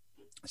whatnot.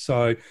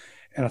 So,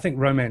 and I think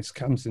romance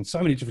comes in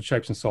so many different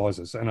shapes and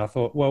sizes. And I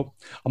thought, well,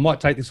 I might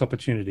take this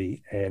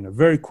opportunity, and a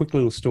very quick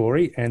little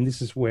story. And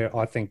this is where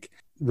I think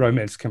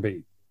romance can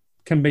be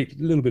a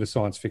little bit of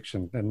science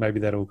fiction, and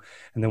maybe and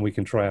then we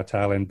can try our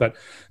tail end. But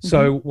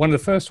so one of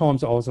the first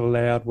times I was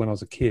allowed when I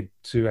was a kid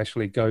to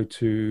actually go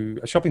to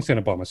a shopping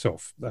centre by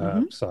myself.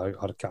 So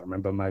I can't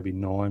remember, maybe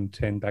 9,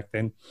 10 back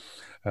then.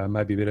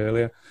 Maybe a bit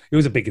earlier. It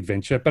was a big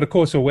adventure, but of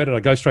course, where did I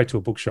go? Straight to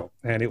a bookshop,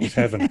 and it was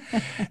heaven.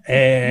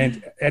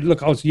 and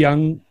look, I was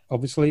young,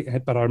 obviously,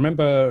 but I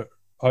remember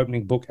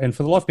opening book, and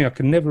for the life of me, I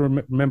can never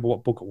remember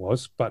what book it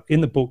was. But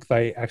in the book,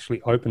 they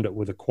actually opened it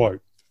with a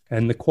quote,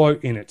 and the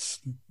quote in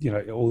it's,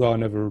 although I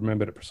never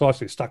remembered it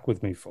precisely, it stuck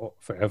with me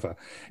forever.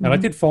 And I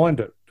did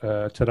find it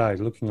today,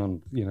 looking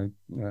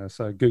on,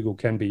 so Google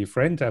can be your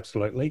friend,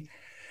 absolutely.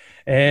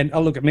 And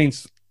look,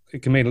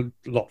 it can mean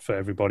a lot for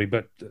everybody,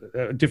 but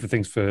different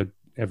things for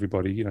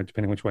everybody,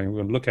 depending which way you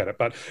want to look at it.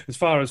 But as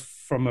far as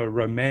from a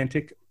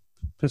romantic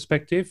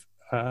perspective,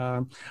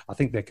 I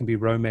think there can be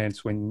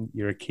romance when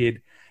you're a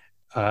kid,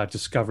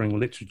 discovering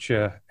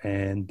literature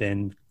and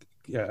then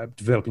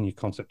developing your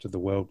concept of the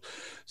world.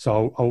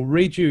 So I'll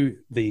read you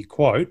the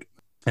quote,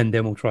 and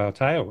then we'll try our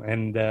tale.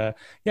 And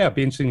it'd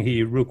be interesting to hear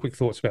your real quick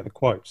thoughts about the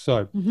quote.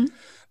 So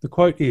the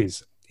quote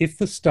is, "If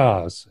the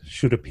stars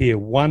should appear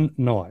one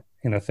night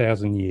in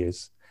 1,000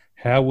 years,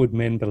 how would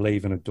men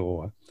believe and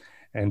adore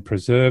and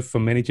preserve for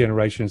many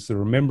generations the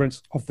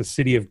remembrance of the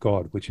city of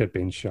God which had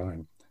been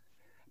shown?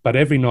 But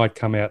every night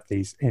come out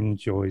these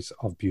enjoys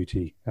of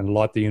beauty and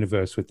light the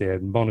universe with their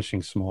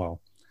admonishing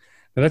smile.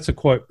 Now, that's a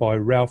quote by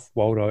Ralph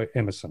Waldo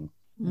Emerson,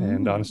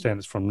 and I understand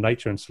it's from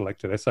Nature and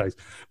Selected Essays.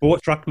 But what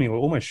struck me, or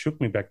almost shook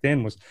me back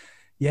then, was,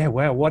 yeah,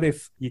 wow, what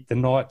if the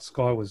night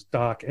sky was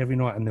dark every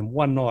night, and then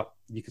one night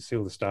you could see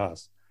all the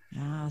stars?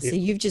 So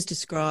you've just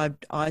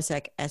described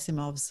Isaac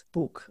Asimov's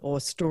book or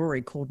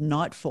story called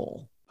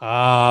Nightfall.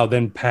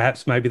 Then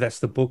perhaps maybe that's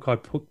the book I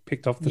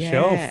picked off the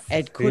shelf. Yeah,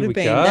 it could have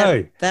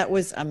been. That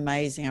was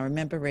amazing. I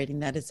remember reading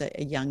that as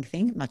a young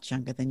thing, much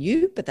younger than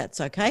you, but that's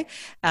okay.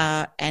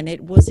 And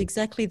it was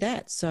exactly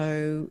that.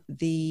 So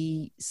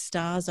the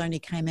stars only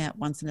came out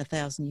once in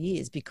 1,000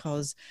 years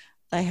because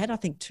they had, I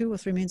think, 2 or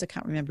 3 moons. I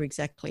can't remember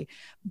exactly,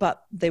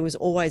 but there was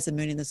always a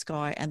moon in the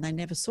sky and they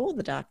never saw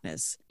the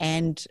darkness.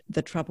 And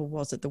the trouble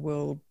was that the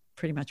world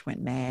pretty much went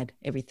mad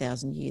every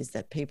 1,000 years,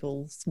 that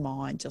people's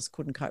mind just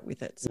couldn't cope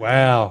with it. So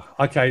wow.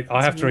 Okay,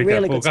 I have to read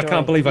that book. I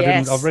can't believe I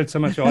didn't. I've read so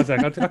much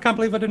Isaac. I can't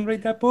believe I didn't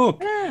read that book.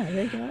 Yeah,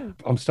 there you go.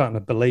 I'm starting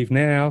to believe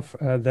now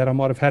that I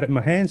might have had it in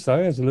my hands,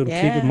 though, as a little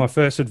kid with my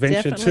first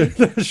adventure to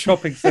the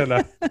shopping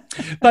centre.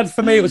 But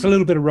for me, it was a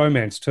little bit of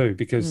romance too,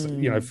 because,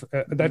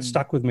 that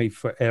stuck with me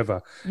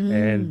forever.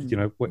 And,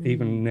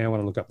 even now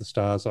when I look up the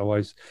stars,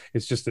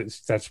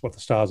 that's what the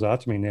stars are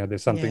to me now.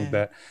 There's something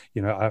that,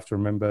 I have to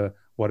remember,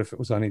 what if it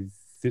was only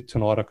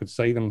tonight I could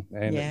see them?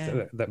 And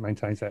that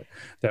maintains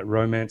that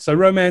romance. So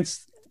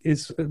romance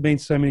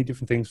means so many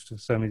different things to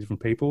so many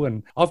different people,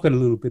 and I've got a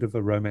little bit of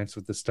a romance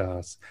with the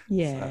stars.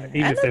 Yeah,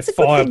 even if there's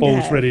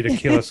fireballs ready to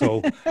kill us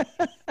all.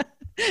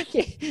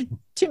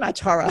 Too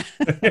much horror.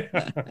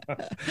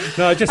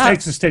 No, just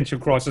existential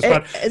crisis.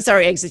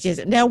 Sorry,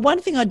 existential. Now, one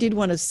thing I did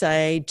want to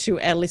say to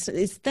our listeners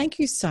is thank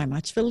you so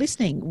much for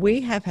listening. We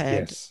have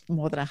had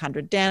more than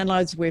 100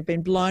 downloads. We've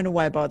been blown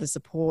away by the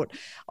support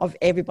of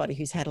everybody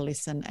who's had a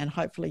listen, and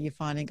hopefully you're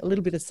finding a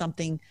little bit of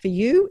something for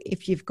you.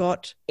 If you've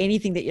got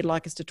anything that you'd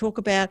like us to talk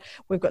about,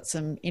 we've got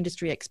some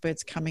industry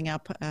experts coming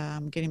up,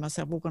 getting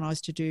myself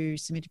organised to do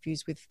some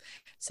interviews with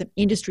some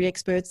industry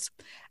experts.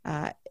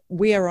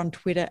 We are on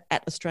Twitter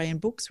at Australian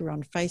Books. We're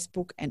on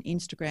Facebook and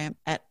Instagram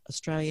at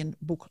Australian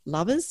Book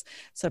Lovers.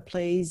 So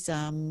please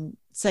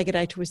say good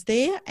day to us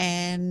there,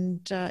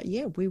 and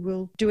we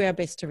will do our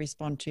best to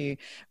respond to you.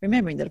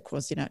 Remembering that, of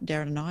course,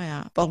 Darren and I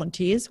are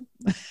volunteers.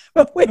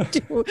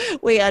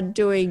 we are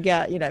doing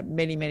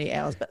many, many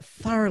hours, but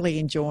thoroughly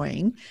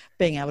enjoying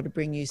being able to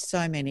bring you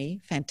so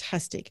many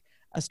fantastic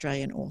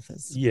Australian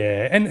authors.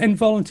 Yeah, and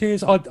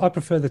volunteers, I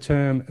prefer the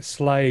term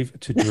slave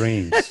to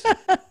dreams.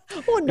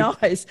 Oh,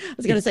 nice. I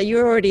was going to say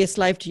you're already a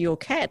slave to your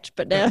cat,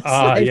 but now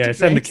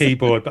it's on the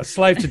keyboard, but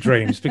slave to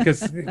dreams,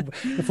 because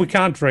if we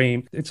can't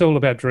dream, it's all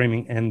about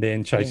dreaming and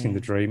then chasing the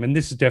dream. And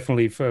this is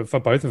definitely for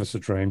both of us a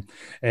dream.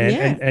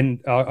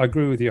 And I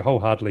agree with you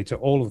wholeheartedly, to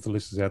all of the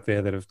listeners out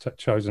there that have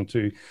chosen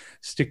to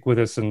stick with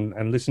us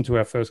and listen to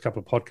our first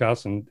couple of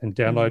podcasts and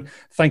download.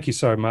 Thank you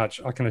so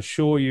much. I can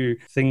assure you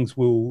things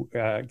will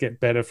get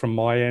better from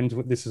my end.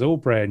 This is all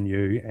brand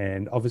new,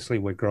 and obviously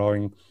we're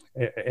growing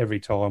every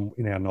time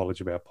in our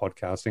knowledge about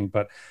podcasting,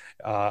 but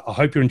I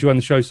hope you're enjoying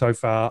the show so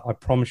far. I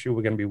promise you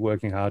we're going to be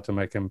working hard to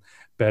make them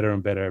better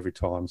and better every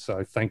time.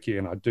 So thank you,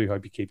 and I do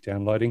hope you keep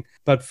downloading.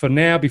 But for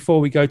now, before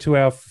we go to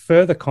our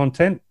further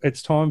content,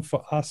 it's time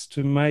for us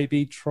to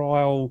maybe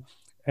trial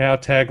our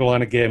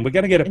tagline again. We're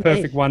going to get it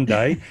perfect one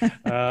day.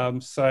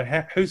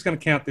 So who's going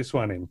to count this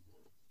one in?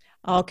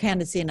 I'll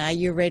count us in. Are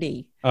you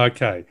ready?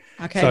 Okay.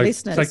 So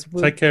listeners,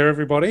 take care,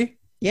 everybody.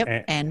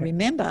 Yep. And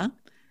remember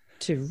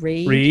to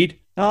read.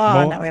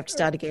 More. No, we have to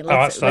start again.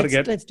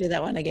 Let's do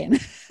that one again.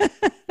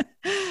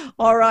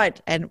 All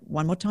right. And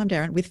one more time,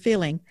 Darren, with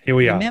feeling. Here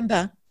we are.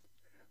 Remember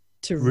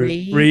to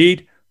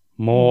read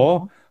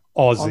more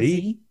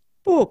Aussie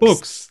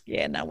books.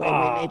 Yeah, no, we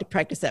need to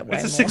practice that way.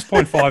 It's a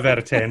 6.5 out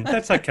of 10.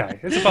 That's okay.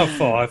 It's above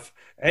 5,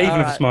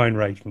 even if it's my own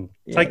rating.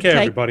 Yeah, take care,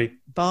 everybody.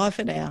 Bye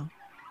for now.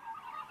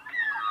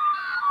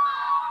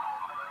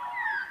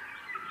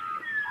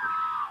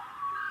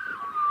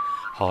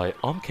 Hi,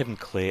 I'm Kevin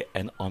Clare,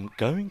 and I'm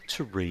going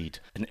to read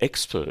an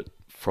excerpt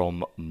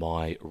from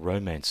my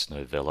romance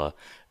novella,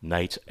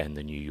 Nate and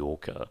the New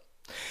Yorker.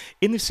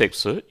 In this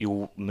excerpt,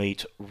 you'll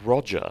meet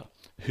Roger,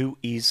 who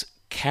is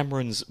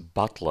Cameron's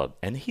butler,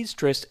 and he's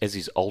dressed as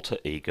his alter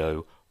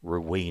ego,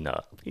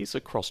 Rowena. He's a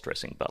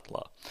cross-dressing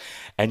butler.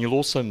 And you'll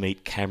also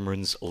meet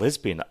Cameron's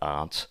lesbian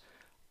aunt,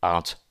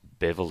 Aunt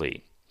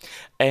Beverly.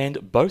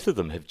 And both of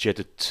them have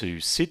jetted to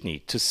Sydney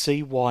to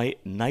see why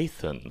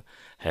Nathan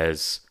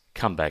has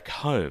come back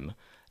home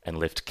and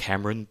left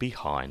Cameron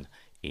behind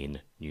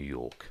in New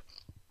York.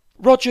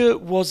 Roger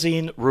was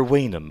in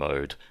Rowena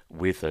mode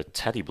with a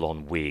tatty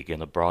blonde wig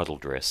and a bridal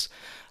dress.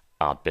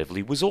 Aunt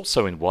Beverly was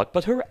also in white,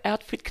 but her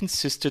outfit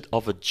consisted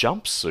of a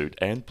jumpsuit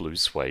and blue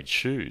suede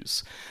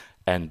shoes,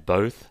 and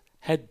both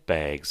had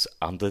bags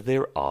under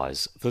their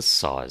eyes the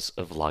size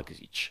of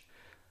luggage.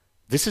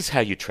 "This is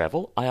how you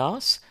travel?" I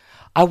asked.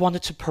 "I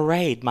wanted to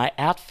parade my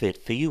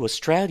outfit for you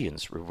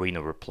Australians," Rowena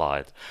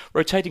replied,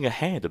 rotating a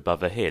hand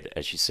above her head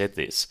as she said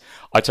this.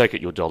 "I take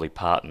it you're Dolly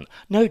Parton."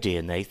 "No,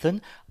 dear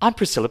Nathan. I'm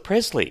Priscilla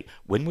Presley."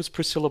 "When was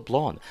Priscilla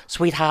blonde?"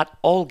 "Sweetheart,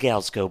 all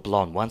gals go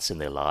blonde once in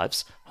their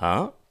lives."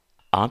 "Huh?"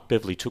 Aunt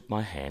Beverly took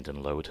my hand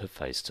and lowered her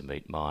face to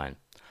meet mine.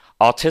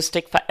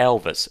 Autistic for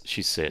Elvis,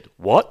 she said.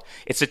 What?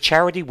 It's a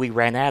charity we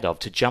ran out of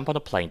to jump on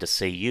a plane to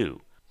see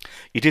you.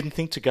 You didn't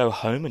think to go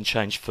home and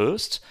change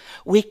first?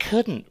 We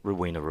couldn't,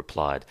 Rowena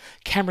replied.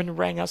 Cameron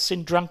rang us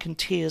in drunken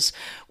tears,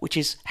 which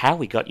is how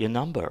we got your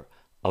number.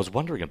 I was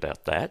wondering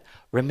about that.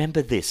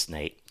 Remember this,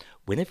 Nate.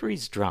 Whenever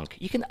he's drunk,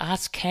 you can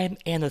ask Cam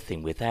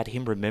anything without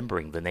him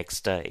remembering the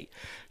next day.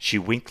 She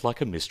winked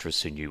like a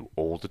mistress who knew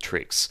all the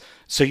tricks.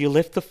 So you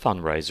left the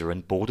fundraiser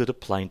and boarded a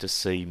plane to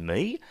see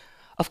me?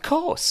 Of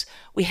course.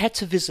 We had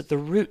to visit the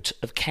root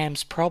of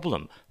Cam's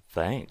problem.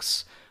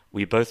 Thanks. Were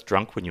you both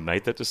drunk when you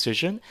made that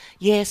decision?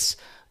 Yes,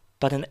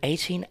 but an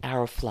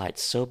 18-hour flight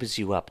sobers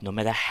you up no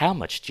matter how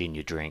much gin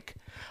you drink.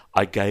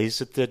 I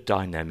gazed at the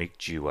dynamic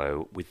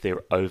duo with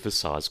their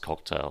oversized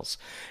cocktails.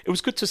 It was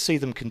good to see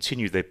them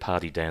continue their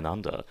party down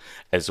under,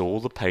 as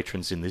all the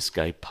patrons in this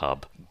gay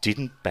pub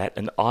didn't bat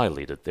an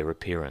eyelid at their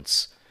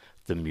appearance.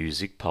 The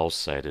music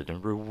pulsated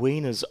and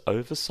Rowena's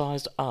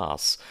oversized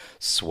ass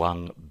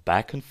swung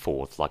back and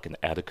forth like an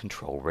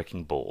out-of-control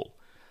wrecking ball.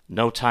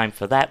 No time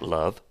for that,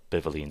 love,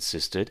 Beverly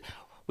insisted.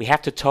 We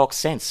have to talk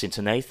sense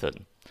into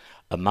Nathan.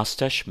 A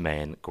mustached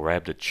man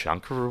grabbed a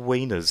chunk of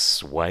Rowena's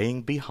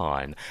swaying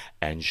behind,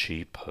 and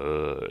she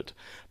purred.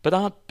 But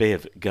Aunt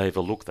Bev gave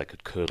a look that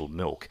could curdle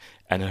milk,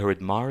 and her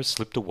admirer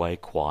slipped away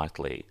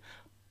quietly.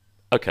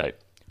 Okay,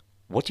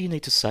 what do you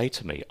need to say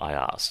to me? I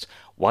asked.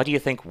 Why do you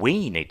think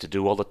we need to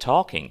do all the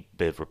talking?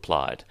 Bev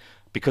replied.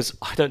 Because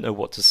I don't know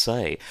what to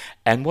say,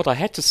 and what I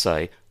had to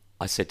say,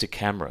 I said to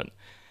Cameron.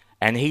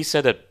 And he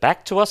said it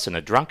back to us in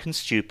a drunken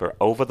stupor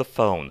over the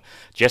phone,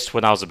 just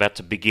when I was about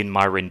to begin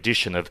my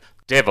rendition of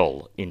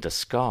Devil in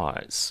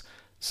Disguise.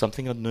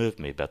 Something unnerved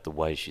me about the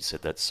way she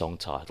said that song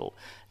title.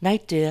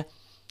 Nate, dear,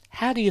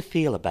 how do you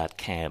feel about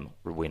Cam?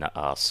 Rowena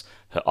asked.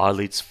 Her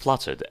eyelids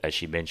fluttered as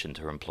she mentioned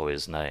her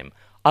employer's name.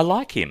 I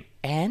like him.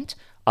 And?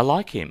 I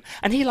like him.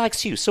 And he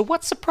likes you, so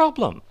what's the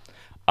problem?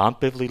 Aunt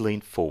Beverly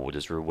leaned forward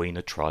as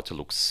Rowena tried to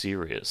look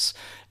serious,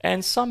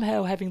 and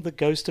somehow having the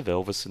ghost of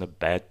Elvis and a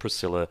bad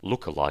Priscilla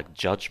look-alike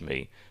judge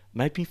me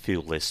made me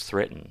feel less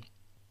threatened.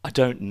 I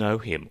don't know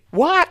him.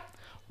 What?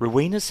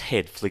 Rowena's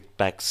head flicked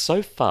back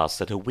so fast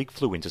that her wig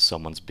flew into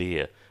someone's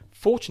beer.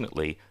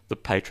 Fortunately, the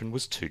patron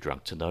was too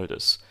drunk to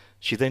notice.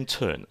 She then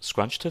turned,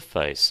 scrunched her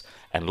face,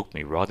 and looked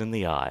me right in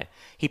the eye.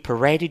 He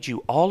paraded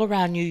you all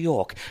around New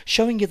York,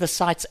 showing you the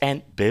sights,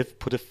 and Bev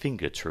put a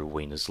finger to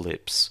Rowena's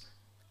lips.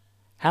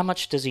 How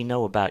much does he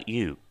know about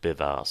you? Bev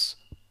asked.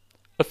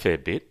 A fair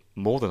bit,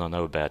 more than I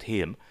know about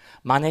him.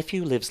 My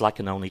nephew lives like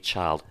an only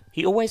child.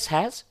 He always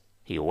has.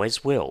 He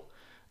always will.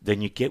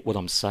 Then you get what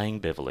I'm saying,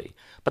 Beverly.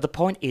 But the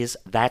point is,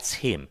 that's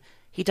him.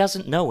 He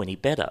doesn't know any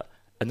better,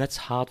 and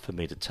that's hard for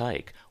me to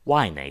take.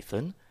 Why,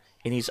 Nathan?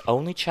 In his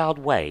only child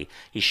way,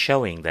 he's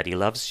showing that he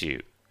loves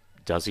you.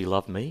 Does he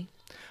love me?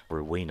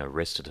 Rowena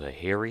rested her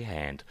hairy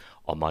hand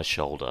on my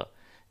shoulder.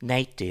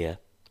 Nate, dear,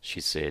 she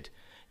said,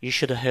 you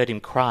should have heard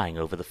him crying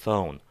over the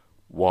phone.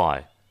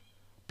 Why?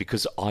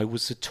 Because I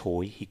was the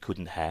toy he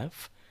couldn't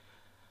have?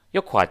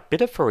 You're quite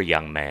bitter for a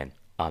young man,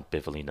 Aunt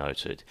Beverly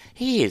noted.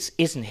 He is,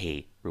 isn't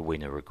he?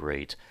 Rowena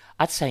agreed.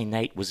 I'd say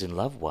Nate was in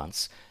love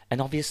once, and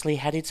obviously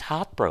had his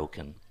heart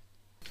broken.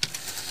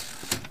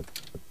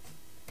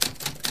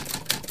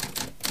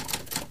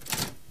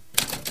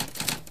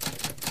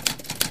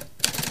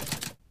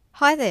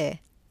 Hi there,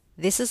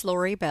 this is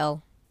Laurie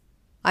Bell.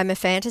 I'm a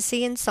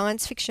fantasy and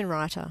science fiction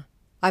writer.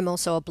 I'm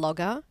also a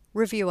blogger,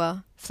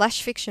 reviewer,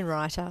 flash fiction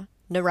writer,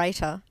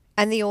 narrator,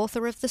 and the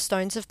author of the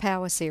Stones of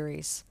Power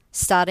series,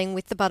 starting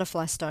with the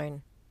Butterfly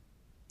Stone.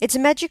 It's a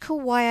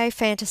magical YA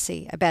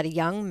fantasy about a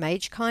young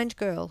mage-kind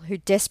girl who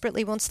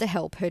desperately wants to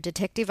help her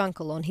detective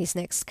uncle on his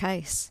next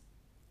case.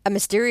 A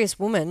mysterious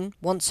woman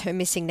wants her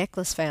missing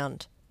necklace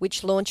found,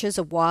 which launches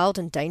a wild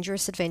and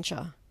dangerous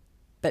adventure.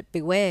 But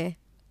beware,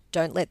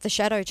 don't let the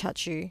shadow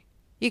touch you.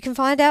 You can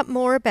find out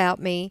more about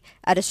me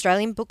at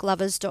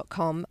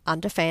australianbooklovers.com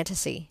under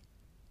fantasy.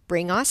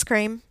 Bring ice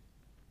cream.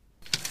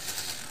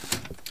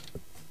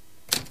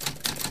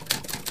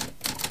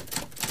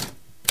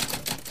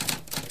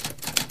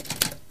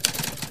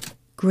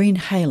 Green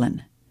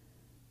Halen,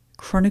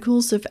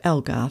 Chronicles of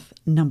Elgarth,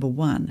 No.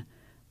 1,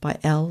 by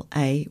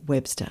L.A.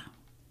 Webster.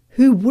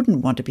 Who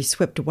wouldn't want to be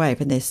swept away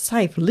from their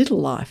safe little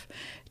life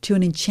to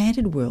an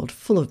enchanted world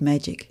full of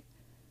magic?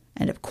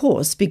 And of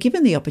course, be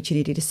given the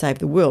opportunity to save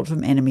the world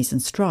from enemies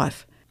and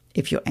strife.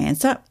 If your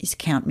answer is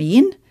count me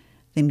in,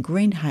 then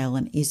Green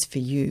Halen is for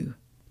you.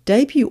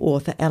 Debut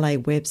author L.A.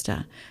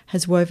 Webster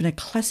has woven a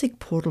classic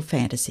portal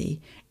fantasy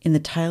in the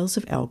Tales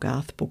of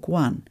Elgarth Book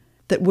 1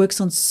 that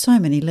works on so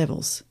many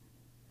levels.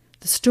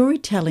 The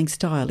storytelling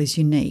style is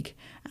unique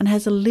and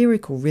has a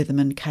lyrical rhythm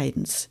and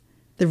cadence.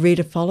 The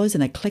reader follows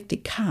an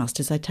eclectic cast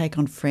as they take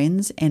on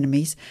friends,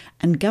 enemies,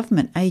 and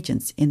government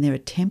agents in their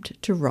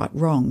attempt to right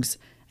wrongs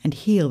and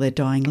heal their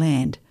dying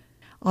land.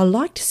 I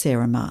liked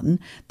Sarah Martin,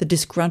 the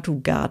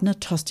disgruntled gardener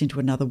tossed into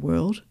another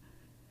world.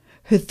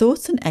 Her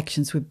thoughts and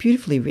actions were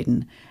beautifully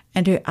written,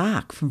 and her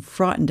arc from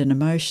frightened and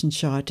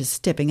emotion-shy to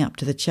stepping up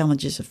to the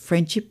challenges of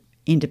friendship,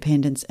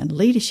 independence, and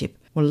leadership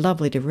were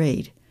lovely to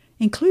read,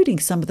 including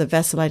some of the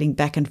vacillating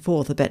back and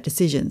forth about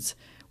decisions.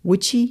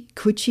 Would she?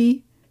 Could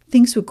she?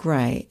 Things were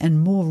grey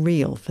and more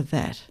real for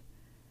that.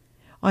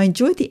 I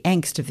enjoyed the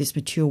angst of this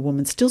mature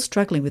woman still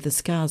struggling with the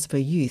scars of her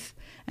youth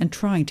and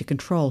trying to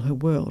control her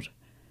world.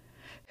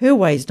 Her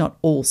way is not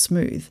all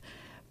smooth,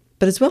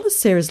 but as well as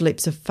Sarah's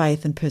leaps of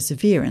faith and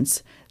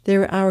perseverance,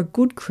 there are a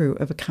good crew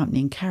of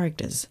accompanying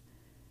characters.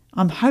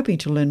 I'm hoping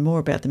to learn more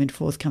about them in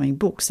forthcoming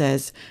books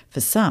as,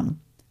 for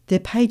some, their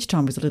page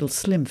time was a little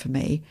slim for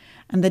me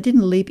and they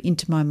didn't leap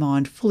into my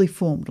mind fully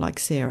formed like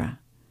Sarah.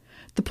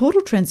 The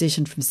portal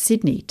transition from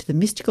Sydney to the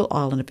mystical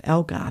island of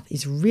Algarth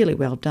is really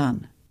well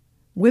done.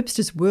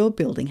 Webster's world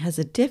building has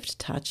a deft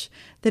touch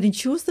that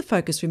ensures the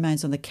focus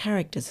remains on the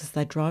characters as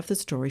they drive the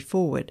story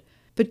forward,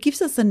 but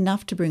gives us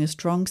enough to bring a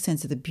strong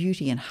sense of the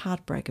beauty and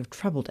heartbreak of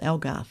troubled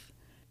Algarth.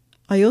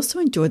 I also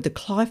enjoyed the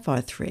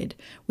Cli-Fi thread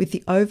with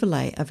the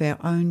overlay of our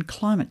own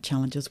climate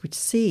challenges, which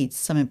seeds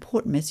some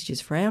important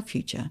messages for our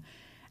future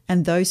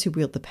and those who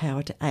wield the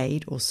power to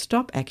aid or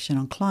stop action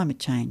on climate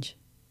change.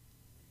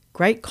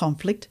 Great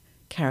conflict,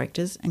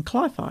 characters and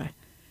Cli-Fi.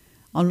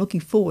 I'm looking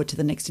forward to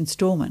the next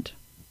instalment.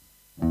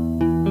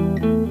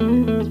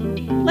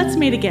 Let's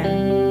meet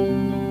again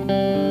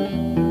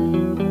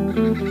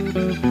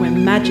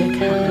when magic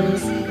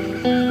happens.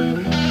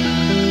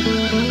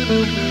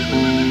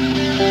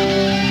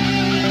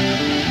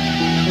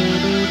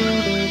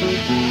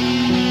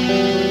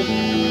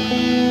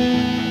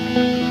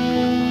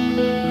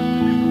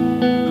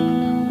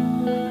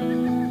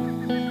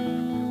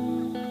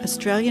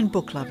 Australian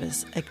Book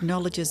Lovers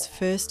acknowledges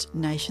First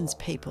Nations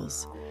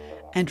peoples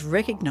and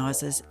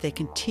recognises their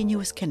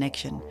continuous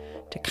connection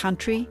to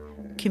country,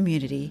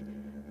 community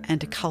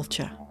and to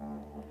culture.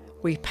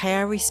 We pay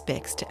our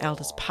respects to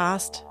elders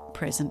past,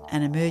 present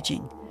and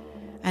emerging,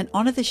 and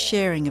honour the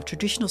sharing of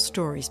traditional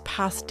stories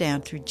passed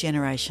down through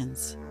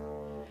generations.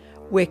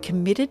 We're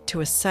committed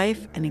to a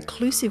safe and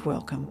inclusive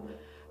welcome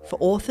for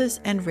authors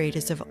and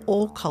readers of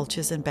all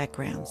cultures and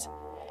backgrounds,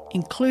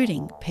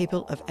 including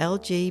people of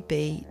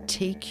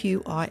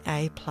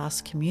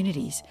LGBTQIA+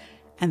 communities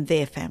and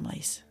their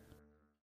families.